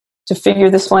to figure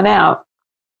this one out.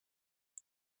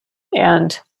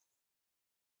 And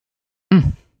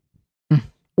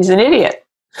he's an idiot.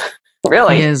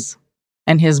 Really. He is.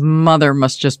 And his mother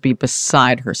must just be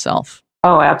beside herself.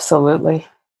 Oh, absolutely.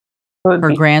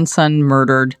 Her grandson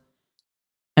murdered,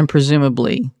 and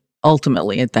presumably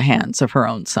ultimately at the hands of her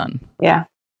own son. Yeah.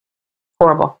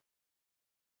 Horrible.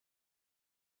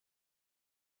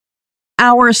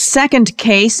 Our second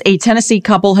case, a Tennessee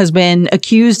couple has been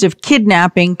accused of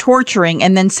kidnapping, torturing,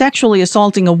 and then sexually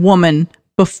assaulting a woman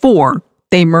before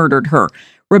they murdered her.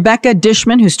 Rebecca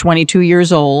Dishman, who's 22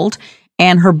 years old,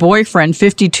 and her boyfriend,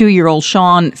 52-year-old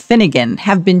Sean Finnegan,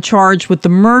 have been charged with the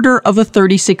murder of a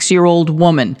 36-year-old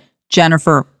woman,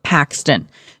 Jennifer Paxton.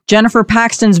 Jennifer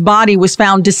Paxton's body was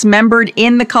found dismembered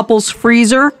in the couple's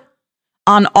freezer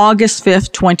on August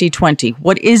 5th, 2020.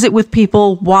 What is it with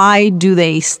people? Why do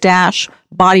they stash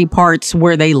body parts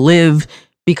where they live?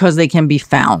 Because they can be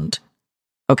found.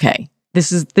 Okay.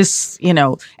 This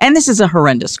is a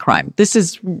horrendous crime. This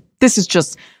is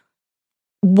just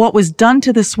what was done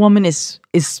to this woman is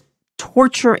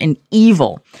torture and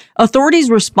evil. Authorities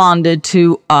responded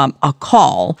to a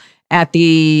call at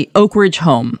the Oak Ridge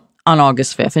home on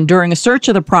August 5th. And during a search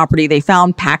of the property, they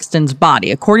found Paxton's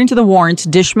body. According to the warrants,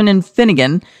 Dishman and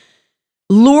Finnegan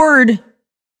lured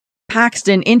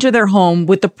Paxton into their home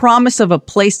with the promise of a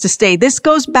place to stay. This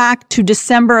goes back to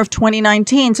December of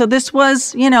 2019. So this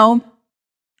was,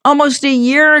 almost a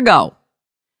year ago.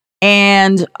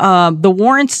 And the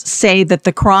warrants say that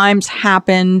the crimes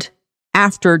happened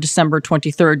after December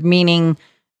 23rd, meaning,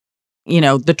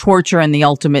 the torture and the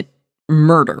ultimate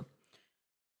murder.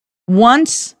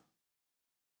 Once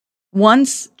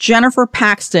Jennifer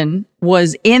Paxton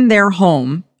was in their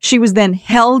home, she was then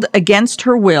held against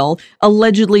her will,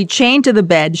 allegedly chained to the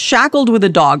bed, shackled with a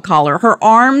dog collar, her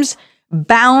arms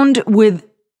bound with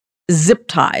zip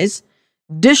ties.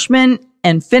 Dishman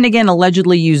and Finnegan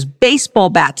allegedly used baseball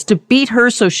bats to beat her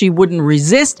so she wouldn't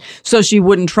resist, so she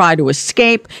wouldn't try to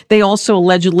escape. They also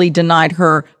allegedly denied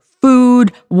her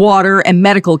food, water, and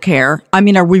medical care. I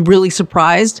mean, are we really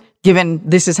surprised, given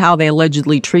this is how they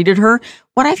allegedly treated her?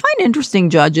 What I find interesting,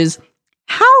 Judge, is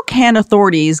how can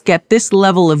authorities get this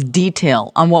level of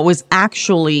detail on what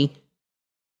actually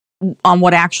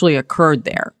occurred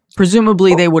there?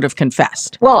 Presumably, they would have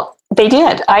confessed. Well, they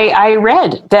did. I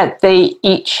read that they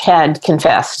each had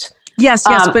confessed. Yes,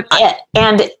 but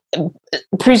and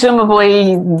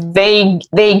presumably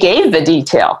they gave the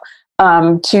detail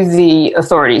to the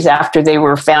authorities after they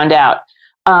were found out.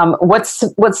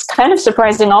 What's kind of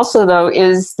surprising also, though,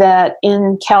 is that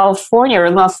in California or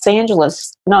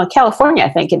California, I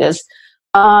think it is,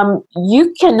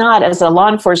 you cannot, as a law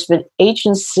enforcement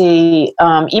agency,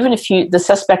 even if the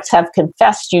suspects have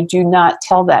confessed, you do not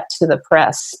tell that to the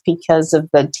press because of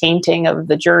the tainting of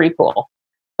the jury pool.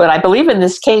 But I believe in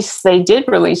this case, they did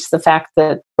release the fact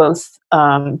that both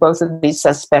of these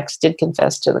suspects did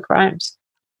confess to the crimes.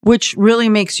 Which really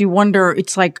makes you wonder,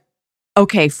 it's like,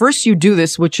 okay, first you do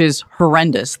this, which is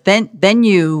horrendous. Then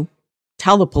you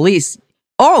tell the police,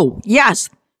 oh, yes,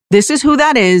 this is who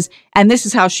that is, and this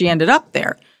is how she ended up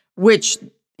there, which,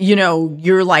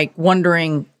 you're like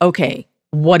wondering, okay,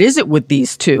 what is it with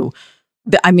these two?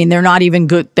 I mean, they're not even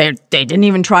good. They didn't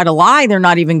even try to lie. They're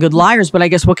not even good liars. But I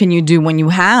guess what can you do when you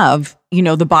have,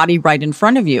 the body right in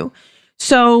front of you?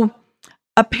 So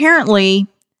apparently,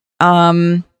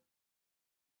 Paxton,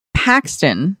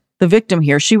 the victim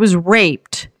here, she was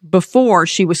raped before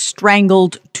she was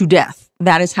strangled to death.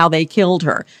 That is how they killed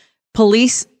her.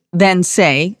 Police then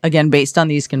say, again, based on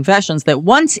these confessions, that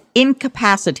once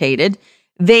incapacitated,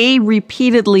 they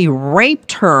repeatedly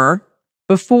raped her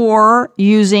before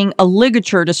using a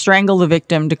ligature to strangle the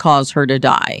victim to cause her to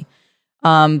die.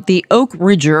 The Oak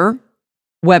Ridger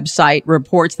website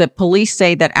reports that police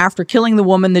say that after killing the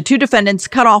woman, the two defendants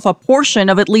cut off a portion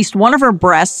of at least one of her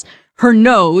breasts, her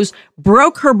nose,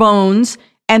 broke her bones,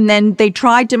 and then they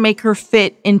tried to make her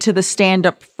fit into the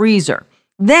stand-up freezer.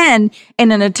 Then,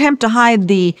 in an attempt to hide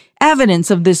the evidence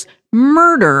of this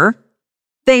murder,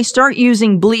 they start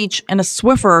using bleach and a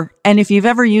Swiffer. And if you've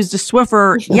ever used a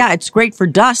Swiffer, yeah, it's great for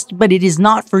dust, but it is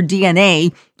not for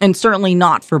DNA and certainly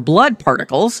not for blood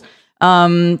particles.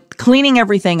 Cleaning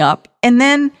everything up. And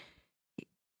then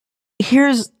I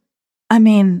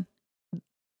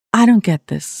don't get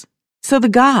this. So the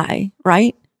guy,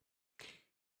 right?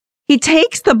 He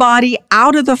takes the body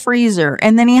out of the freezer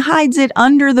and then he hides it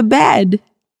under the bed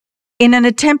in an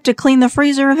attempt to clean the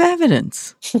freezer of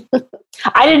evidence.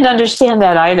 I didn't understand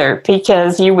that either,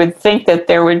 because you would think that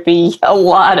there would be a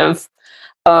lot of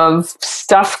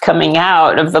stuff coming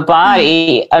out of the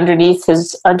body underneath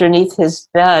his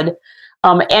bed.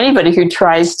 Anybody who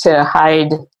tries to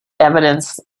hide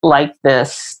evidence like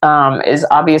this is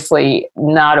obviously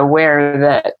not aware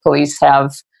that police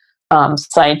have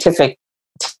scientific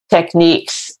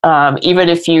techniques. Even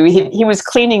if he was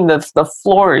cleaning the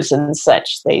floors and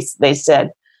such, they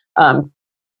said,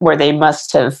 where they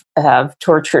must have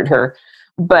tortured her.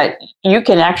 But you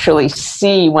can actually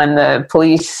see when the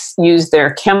police use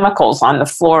their chemicals on the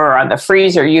floor or on the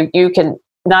freezer, you can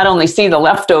not only see the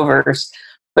leftovers,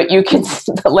 but you can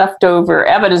see the leftover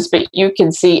evidence, but you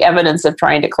can see evidence of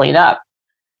trying to clean up.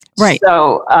 Right.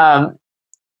 So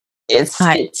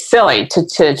it's silly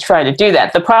to try to do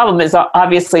that. The problem is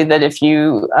obviously that if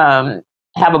you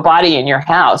have a body in your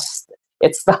house,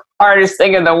 it's the hardest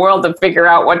thing in the world to figure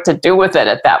out what to do with it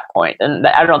at that point. And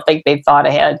I don't think they thought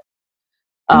ahead.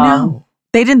 No,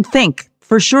 they didn't think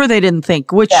For sure they didn't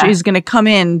think, which Yeah. is going to come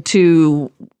into,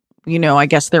 I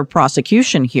guess their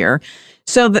prosecution here.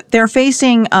 So they're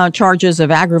facing charges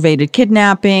of aggravated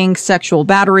kidnapping, sexual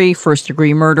battery,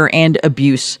 first-degree murder, and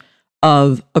abuse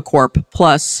of a corpse,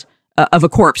 plus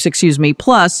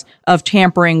of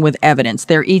tampering with evidence.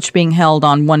 They're each being held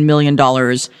on $1 million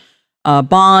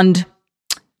bond.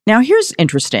 Now, here's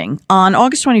interesting. On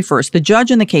August 21st, the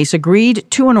judge in the case agreed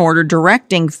to an order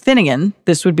directing Finnegan,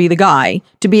 this would be the guy,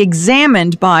 to be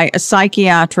examined by a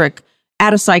psychiatric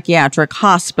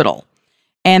hospital.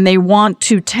 And they want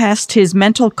to test his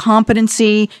mental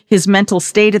competency, his mental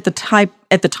state at the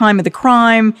time of the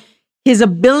crime, his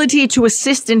ability to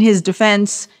assist in his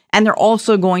defense, and they're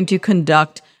also going to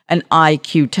conduct an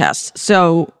IQ test.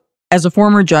 So, as a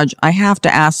former judge, I have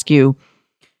to ask you,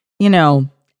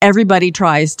 everybody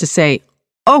tries to say,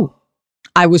 oh,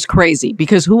 I was crazy,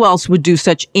 because who else would do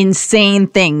such insane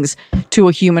things to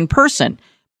a human person?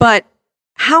 But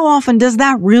how often does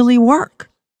that really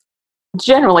work?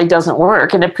 Generally doesn't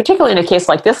work. And particularly in a case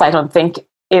like this, I don't think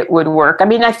it would work. I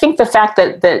mean, I think the fact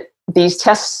that these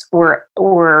tests were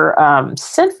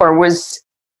sent for was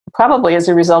probably as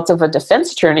a result of a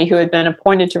defense attorney who had been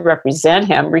appointed to represent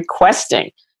him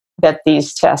requesting that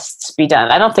these tests be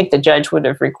done. I don't think the judge would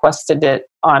have requested it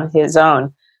on his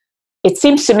own. It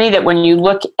seems to me that when you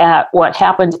look at what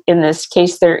happened in this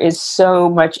case, there is so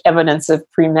much evidence of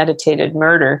premeditated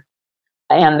murder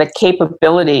and the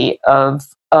capability of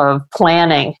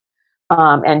planning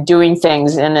and doing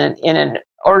things in an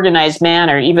organized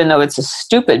manner, even though it's a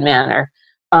stupid manner,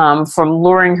 from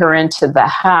luring her into the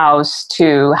house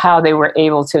to how they were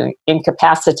able to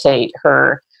incapacitate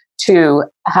her to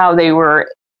how they were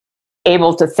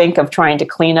able to think of trying to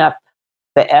clean up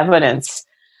the evidence.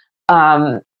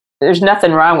 There's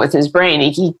nothing wrong with his brain.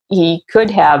 He could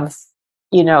have,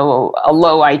 a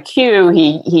low IQ.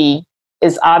 He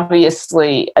is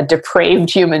obviously a depraved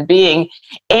human being.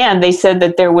 And they said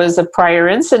that there was a prior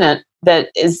incident that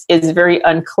is very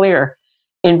unclear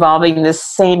involving this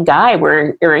same guy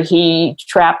where he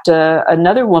trapped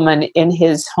another woman in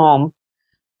his home,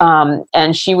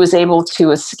 and she was able to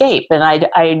escape. And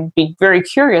I'd be very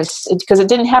curious, because it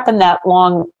didn't happen that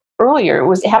long earlier.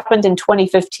 It happened in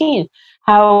 2015,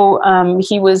 how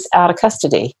he was out of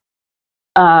custody.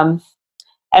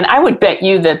 And I would bet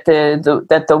you that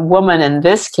the woman in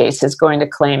this case is going to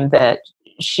claim that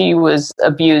she was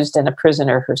abused in a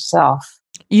prisoner herself.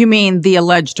 You mean the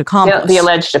alleged accomplice? The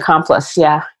alleged accomplice,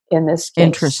 yeah, in this case.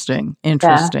 Interesting.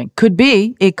 Yeah. Could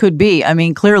be. It could be. I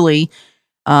mean, clearly,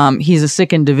 he's a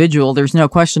sick individual. There's no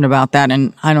question about that.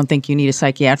 And I don't think you need a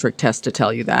psychiatric test to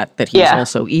tell you that he's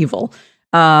also evil.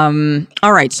 All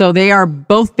right. So they are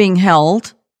both being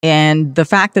held. And the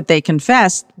fact that they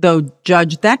confessed, though,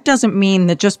 Judge, that doesn't mean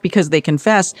that just because they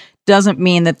confess doesn't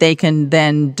mean that they can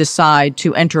then decide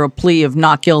to enter a plea of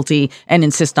not guilty and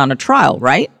insist on a trial,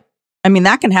 right? I mean,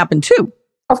 that can happen too.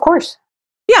 Of course.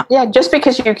 Yeah. Yeah. Just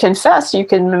because you confess, you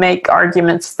can make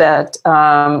arguments that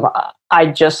I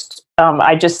just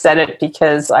said it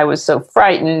because I was so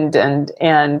frightened, and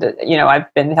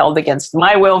I've been held against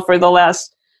my will for the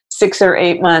last 6 or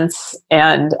 8 months,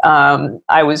 and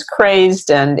I was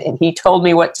crazed, and he told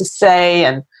me what to say,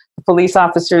 and the police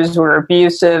officers were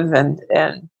abusive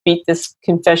and beat this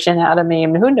confession out of me. I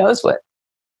mean, who knows what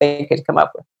they could come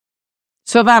up with.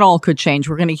 So that all could change.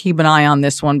 We're going to keep an eye on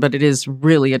this one, but it is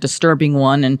really a disturbing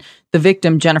one. And the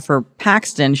victim, Jennifer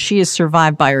Paxton, she is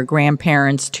survived by her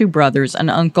grandparents, 2 brothers, an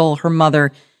uncle, her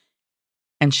mother,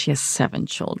 and she has 7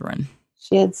 children.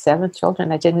 She had 7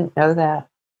 children. I didn't know that.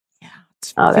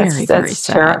 Very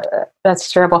sad.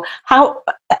 That's terrible. How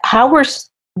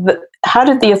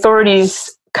did the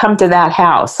authorities come to that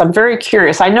house? I'm very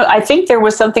curious. I think there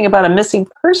was something about a missing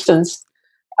persons.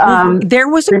 There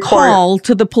was a call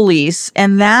to the police,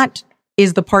 and that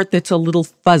is the part that's a little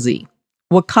fuzzy.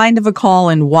 What kind of a call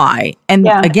and why? And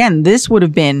again, this would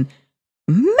have been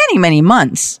many, many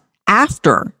months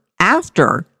after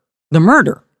the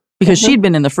murder, because she'd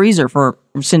been in the freezer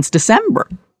since December.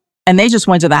 And they just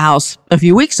went to the house a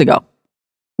few weeks ago.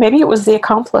 Maybe it was the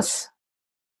accomplice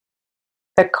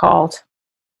that called.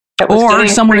 Or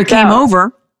someone who came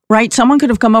over, right? Someone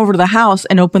could have come over to the house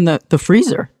and opened the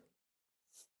freezer.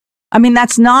 I mean,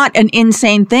 that's not an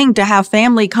insane thing to have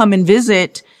family come and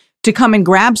visit, to come and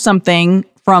grab something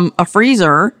from a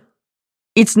freezer.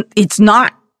 It's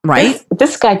not, right?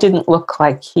 This guy didn't look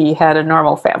like he had a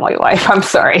normal family life. I'm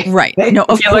sorry. Right. No,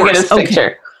 of course. Look at his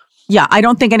picture. Yeah, I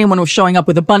don't think anyone was showing up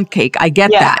with a bundt cake. I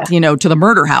get that, to the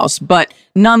murder house. But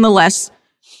nonetheless,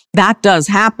 that does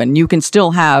happen. You can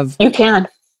still have... You can.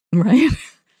 Right?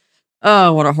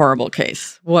 Oh, what a horrible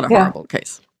case. What a horrible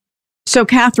case. So,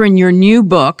 Catherine, your new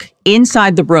book,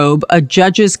 Inside the Robe, A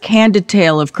Judge's Candid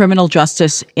Tale of Criminal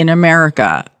Justice in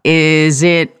America, is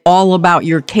it all about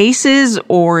your cases,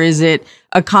 or is it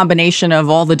a combination of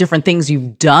all the different things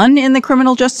you've done in the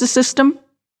criminal justice system?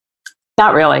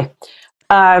 Not really.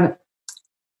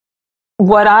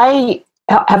 What I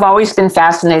have always been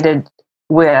fascinated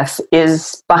with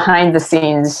is behind the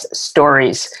scenes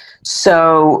stories.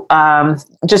 So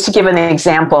just to give an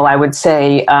example, I would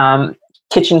say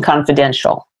Kitchen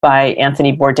Confidential by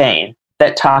Anthony Bourdain,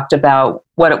 that talked about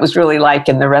what it was really like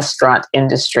in the restaurant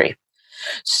industry.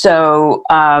 So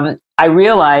I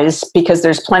realized, because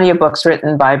there's plenty of books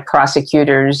written by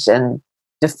prosecutors and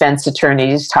defense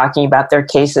attorneys talking about their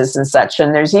cases and such,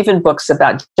 and there's even books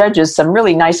about judges, some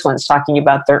really nice ones talking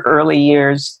about their early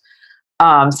years.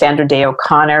 Sandra Day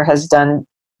O'Connor has done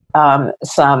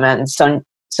some, and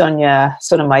Sonia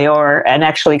Sotomayor, and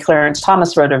actually Clarence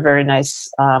Thomas wrote a very nice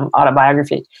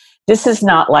autobiography. This is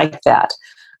not like that.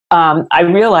 I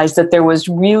realized that there was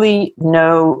really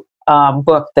no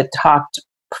book that talked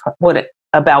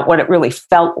about what it really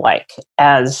felt like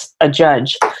as a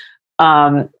judge.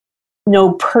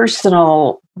 No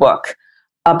personal book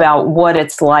about what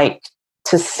it's like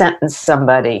to sentence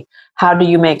somebody. How do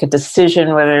you make a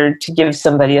decision whether to give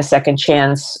somebody a second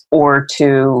chance or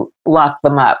to lock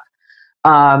them up?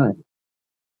 I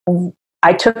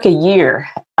took a year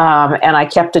and I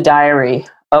kept a diary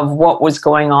of what was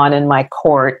going on in my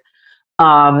court,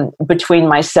 between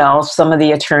myself, some of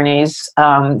the attorneys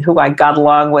who I got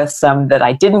along with, some that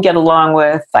I didn't get along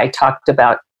with. I talked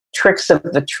about tricks of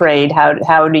the trade.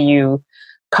 How do you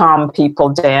calm people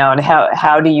down?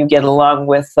 How do you get along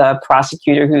with a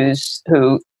prosecutor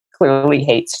who clearly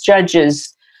hates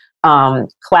judges?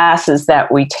 Classes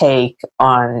that we take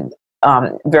on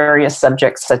various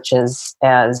subjects, such as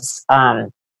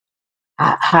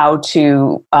how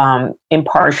to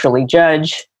impartially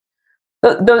judge,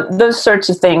 those sorts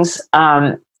of things.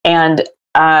 And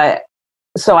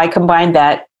so I combined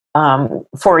that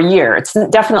for a year. It's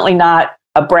definitely not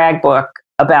a brag book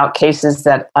about cases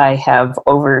that I have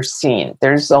overseen.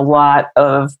 There's a lot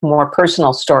of more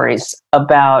personal stories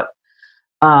about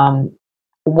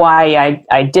why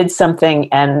I did something,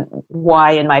 and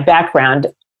why in my background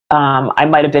I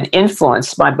might have been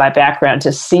influenced by my background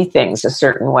to see things a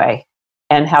certain way,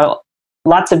 and how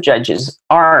lots of judges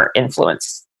are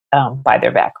influenced by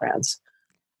their backgrounds.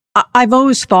 I've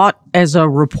always thought, as a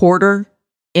reporter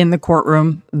in the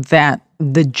courtroom, that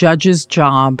the judge's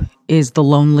job is the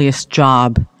loneliest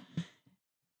job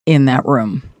in that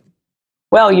room.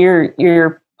 Well,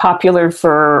 you're popular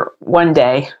for one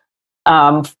day,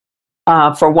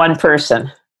 for one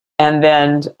person, and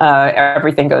then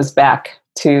everything goes back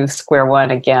to square one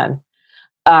again.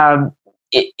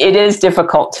 It is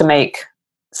difficult to make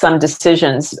some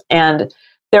decisions, and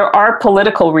there are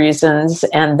political reasons,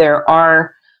 and there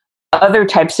are other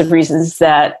types of reasons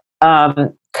that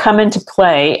come into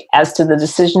play as to the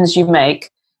decisions you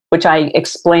make, which I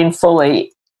explain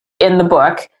fully in the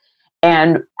book,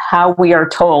 and how we are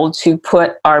told to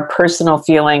put our personal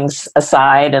feelings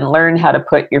aside and learn how to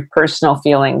put your personal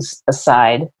feelings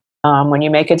aside when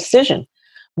you make a decision.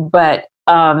 But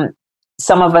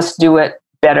some of us do it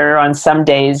better on some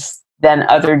days than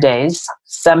other days.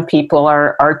 Some people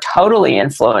are totally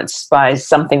influenced by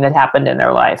something that happened in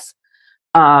their life.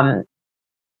 An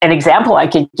example I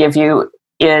could give you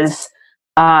is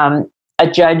a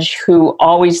judge who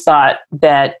always thought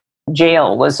that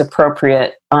jail was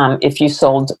appropriate if you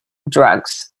sold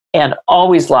drugs, and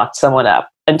always locked someone up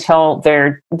until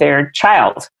their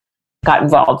child got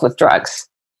involved with drugs.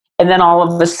 And then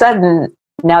all of a sudden,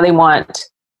 now they want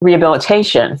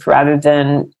rehabilitation rather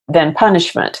than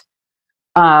punishment.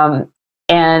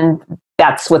 And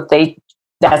that's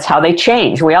how they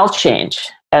change. We all change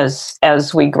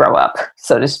as we grow up,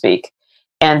 so to speak.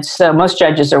 And so most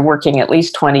judges are working at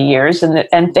least 20 years,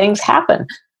 and things happen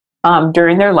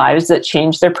during their lives that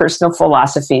change their personal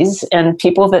philosophies. And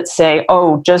people that say,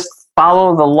 oh, just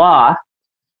follow the law.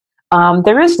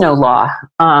 There is no law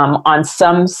on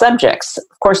some subjects.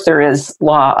 Of course, there is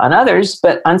law on others,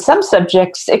 but on some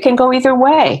subjects, it can go either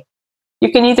way.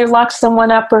 You can either lock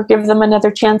someone up or give them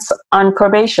another chance on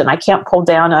probation. I can't pull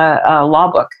down a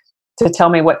law book to tell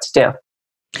me what to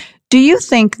do. Do you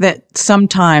think that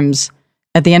sometimes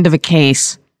at the end of a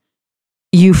case,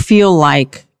 you feel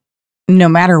like no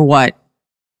matter what,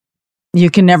 you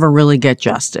can never really get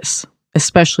justice,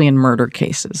 especially in murder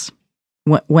cases?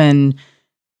 When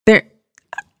they're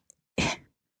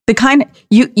the kind of,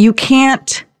 you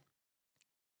can't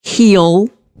heal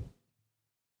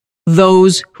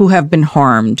those who have been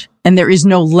harmed, and there is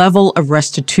no level of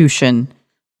restitution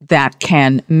that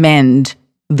can mend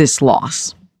this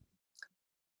loss?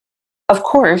 Of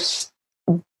course,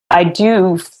 I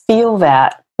do feel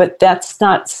that, but that's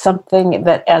not something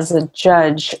that as a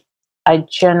judge I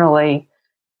generally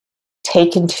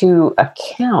take into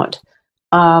account.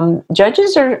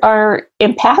 Judges are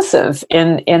impassive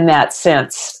in that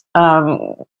sense.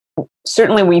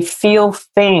 Certainly we feel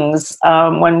things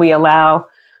when we allow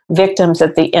victims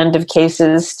at the end of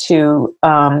cases to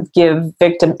give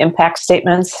victim impact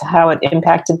statements, how it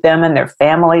impacted them and their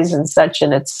families and such,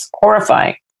 and it's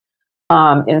horrifying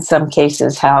in some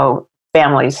cases how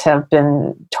families have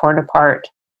been torn apart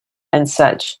and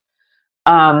such.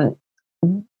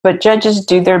 But judges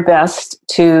do their best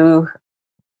to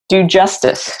do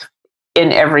justice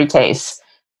in every case.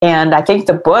 And I think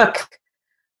the book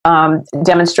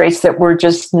demonstrates that we're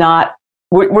just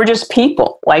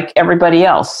people like everybody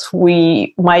else.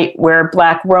 We might wear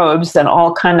black robes and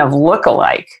all kind of look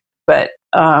alike, but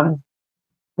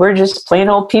we're just plain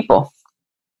old people.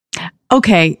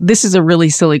 Okay, this is a really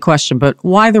silly question, but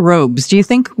why the robes? Do you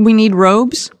think we need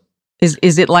robes?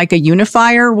 Is it like a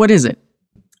unifier? What is it?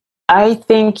 I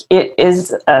think it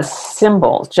is a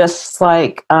symbol, just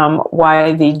like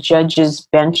why the judge's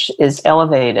bench is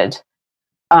elevated,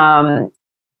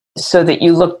 so that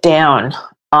you look down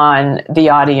on the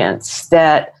audience,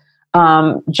 that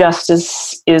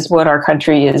justice is what our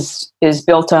country is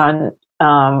built on.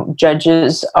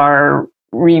 Judges are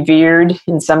revered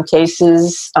in some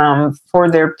cases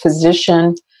for their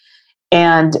position,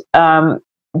 and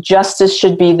justice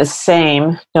should be the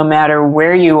same no matter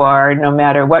where you are, no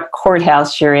matter what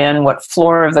courthouse you're in, what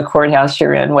floor of the courthouse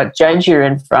you're in, what judge you're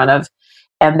in front of.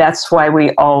 And that's why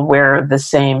we all wear the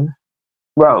same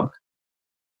robe.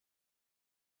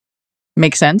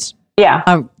 Makes sense? Yeah.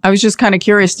 I was just kind of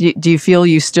curious. Do you feel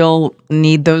you still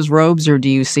need those robes, or do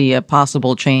you see a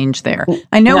possible change there?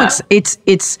 I know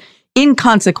it's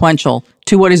inconsequential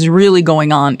to what is really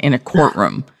going on in a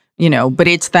courtroom, but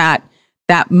it's that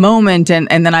moment. And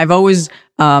then I've always,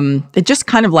 it just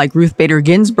kind of like Ruth Bader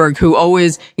Ginsburg, who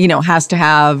always, has to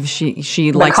have,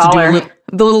 she likes collar. to do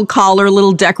the little collar,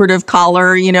 little decorative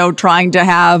collar, trying to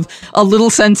have a little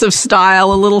sense of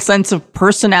style, a little sense of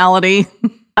personality.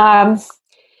 I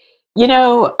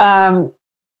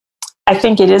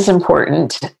think it is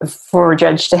important for a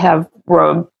judge to have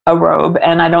a robe,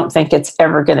 and I don't think it's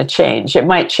ever going to change. It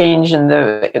might change in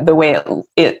the way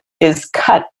it is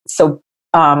cut, so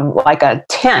like a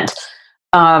tent.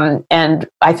 And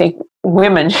I think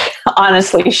women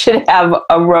honestly should have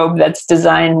a robe that's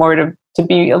designed more to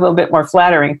be a little bit more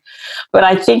flattering. But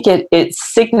I think it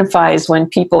signifies when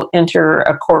people enter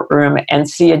a courtroom and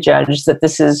see a judge that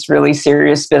this is really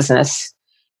serious business,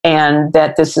 and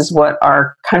that this is what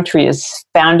our country is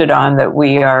founded on, that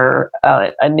we are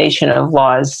a nation of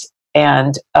laws,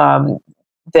 and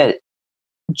that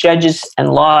judges and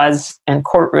laws and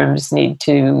courtrooms need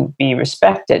to be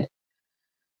respected.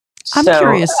 I'm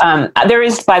curious. There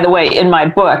is, by the way, in my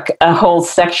book, a whole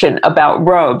section about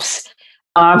robes.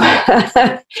 And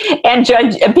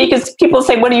because people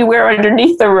say, what do you wear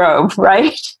underneath the robe,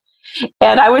 right?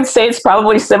 And I would say it's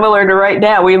probably similar to right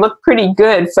now. We look pretty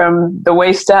good from the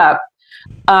waist up.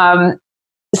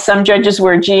 Some judges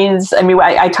wear jeans. I mean,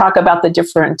 I talk about the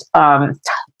different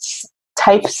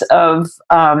types of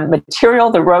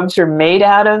material the robes are made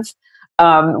out of,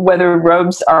 whether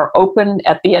robes are open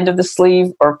at the end of the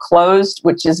sleeve or closed,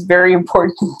 which is very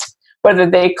important, whether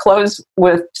they close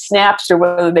with snaps or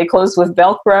whether they close with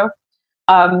Velcro.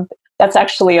 That's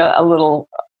actually a little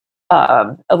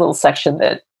section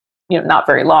that, not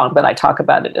very long, but I talk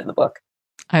about it in the book.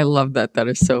 I love that. That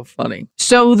is so funny.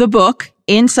 So the book,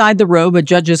 Inside the Robe, A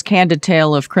Judge's Candid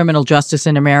Tale of Criminal Justice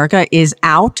in America, is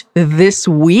out this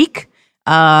week.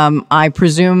 I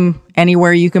presume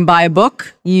anywhere you can buy a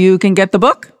book, you can get the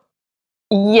book?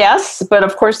 Yes, but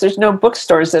of course there's no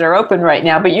bookstores that are open right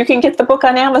now, but you can get the book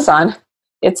on Amazon.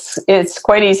 It's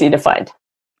quite easy to find.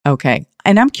 Okay.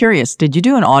 And I'm curious, did you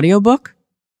do an audiobook?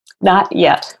 Not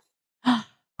yet.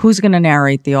 Who's going to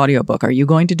narrate the audiobook? Are you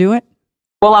going to do it?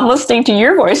 Well, I'm listening to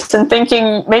your voice and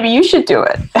thinking maybe you should do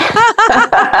it.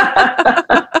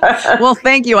 Well,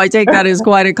 thank you. I take that as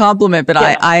quite a compliment, but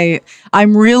yeah.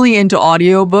 I'm really into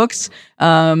audiobooks.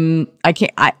 And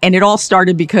it all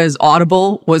started because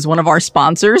Audible was one of our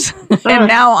sponsors. And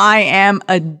now I am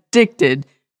addicted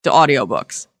to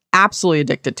audiobooks. Absolutely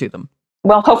addicted to them.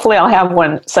 Well, hopefully I'll have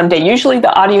one someday. Usually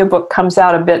the audiobook comes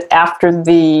out a bit after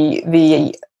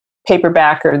the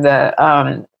paperback or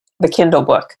the Kindle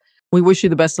book. We wish you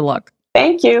the best of luck.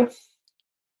 Thank you.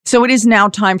 So it is now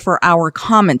time for our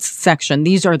comments section.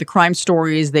 These are the crime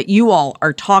stories that you all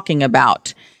are talking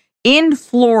about. In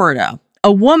Florida,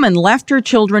 a woman left her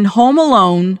children home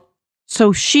alone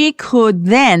so she could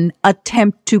then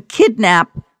attempt to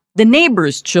kidnap the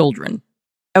neighbor's children.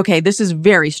 Okay, this is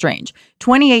very strange.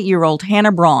 28-year-old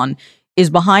Hannah Braun is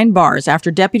behind bars after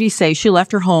deputies say she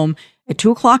left her home at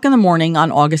 2 o'clock in the morning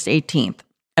on August 18th.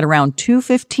 At around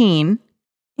 2:15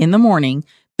 in the morning,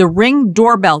 the Ring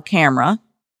doorbell camera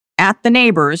at the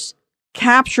neighbor's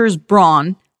captures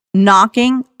Braun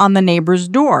knocking on the neighbor's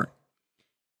door.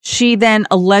 She then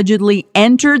allegedly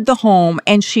entered the home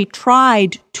and she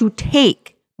tried to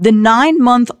take the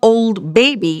 9-month-old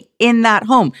baby in that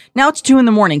home. Now it's 2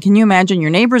 a.m. Can you imagine? Your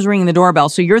neighbor's ringing the doorbell.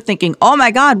 So you're thinking, oh my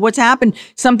God, what's happened?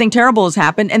 Something terrible has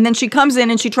happened. And then she comes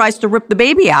in and she tries to rip the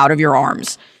baby out of your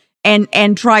arms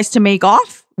and tries to make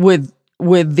off with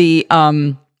the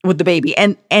baby.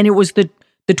 And it was the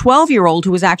 12-year-old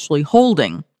who was actually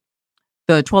holding,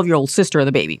 the 12-year-old sister of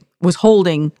the baby was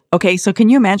holding. Okay, so can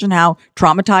you imagine how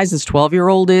traumatized this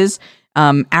 12-year-old is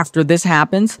after this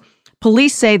happens?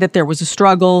 Police say that there was a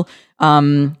struggle.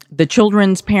 The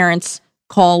children's parents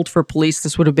called for police.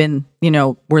 This would have been,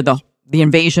 where the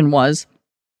invasion was.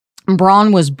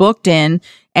 Braun was booked in,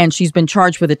 and she's been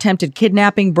charged with attempted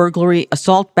kidnapping, burglary,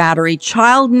 assault, battery,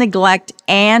 child neglect,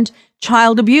 and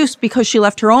child abuse because she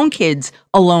left her own kids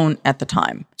alone at the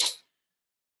time.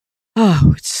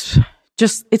 Oh, it's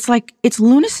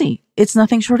lunacy. It's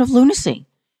nothing short of lunacy.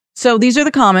 So these are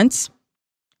the comments.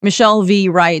 Michelle V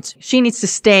writes, she needs to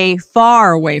stay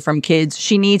far away from kids.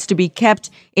 She needs to be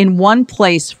kept in one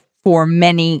place for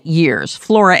many years.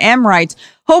 Flora M writes,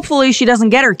 hopefully she doesn't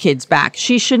get her kids back.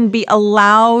 She shouldn't be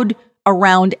allowed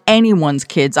around anyone's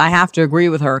kids. I have to agree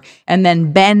with her. And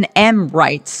then Ben M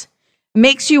writes,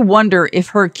 makes you wonder if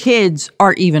her kids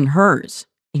are even hers.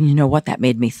 And you know what? That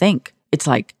made me think. It's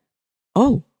like,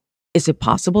 oh, is it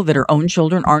possible that her own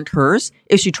children aren't hers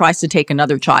if she tries to take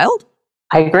another child?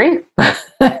 I agree.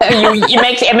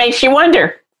 It makes you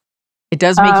wonder. It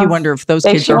does make you wonder if those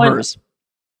kids are hers.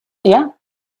 Yeah.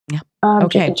 Yeah.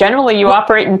 Okay. Generally, you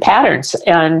operate in patterns.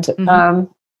 And,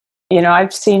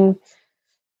 I've seen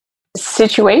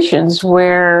situations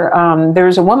where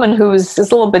there's a woman who's a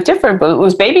little bit different, but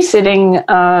was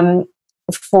babysitting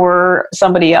for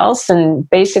somebody else and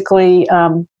basically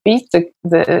beat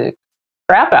the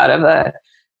crap out of a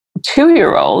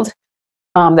 2-year-old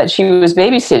that she was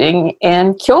babysitting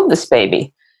and killed this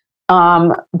baby.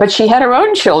 But she had her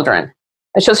own children.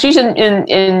 So she's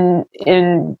in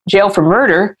jail for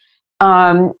murder.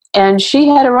 And she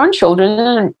had her own children,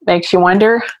 and it makes you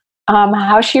wonder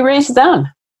how she raised them.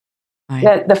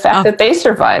 The fact that they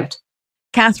survived.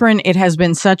 Catherine, it has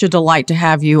been such a delight to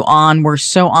have you on. We're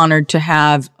so honored to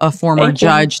have a former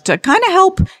judge to kind of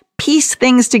help piece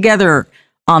things together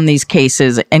on these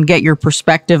cases and get your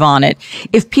perspective on it.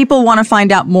 If people want to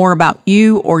find out more about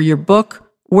you or your book,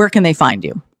 where can they find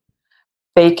you?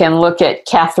 They can look at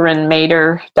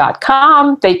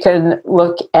catherinemater.com. They can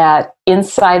look at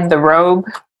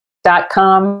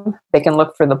insidetherobe.com. They can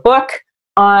look for the book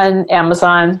on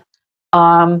Amazon.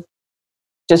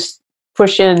 Just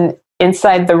push in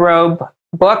Inside the Robe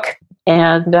book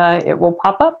and it will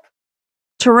pop up.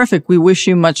 Terrific. We wish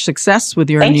you much success with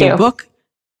your new book.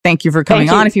 Thank you for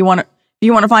coming on. If you want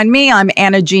to find me, I'm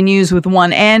Anna G News with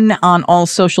one N on all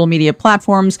social media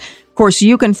platforms. Of course,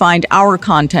 you can find our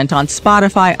content on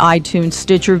Spotify, iTunes,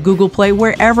 Stitcher, Google Play,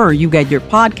 wherever you get your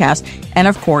podcast. And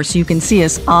of course, you can see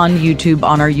us on YouTube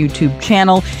on our YouTube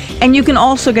channel. And you can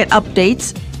also get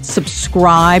updates.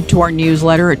 Subscribe to our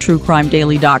newsletter at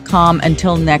truecrimedaily.com.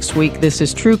 Until next week, this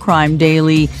is True Crime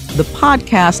Daily, the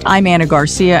podcast. I'm Anna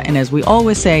Garcia. And as we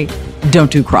always say, don't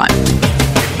do crime.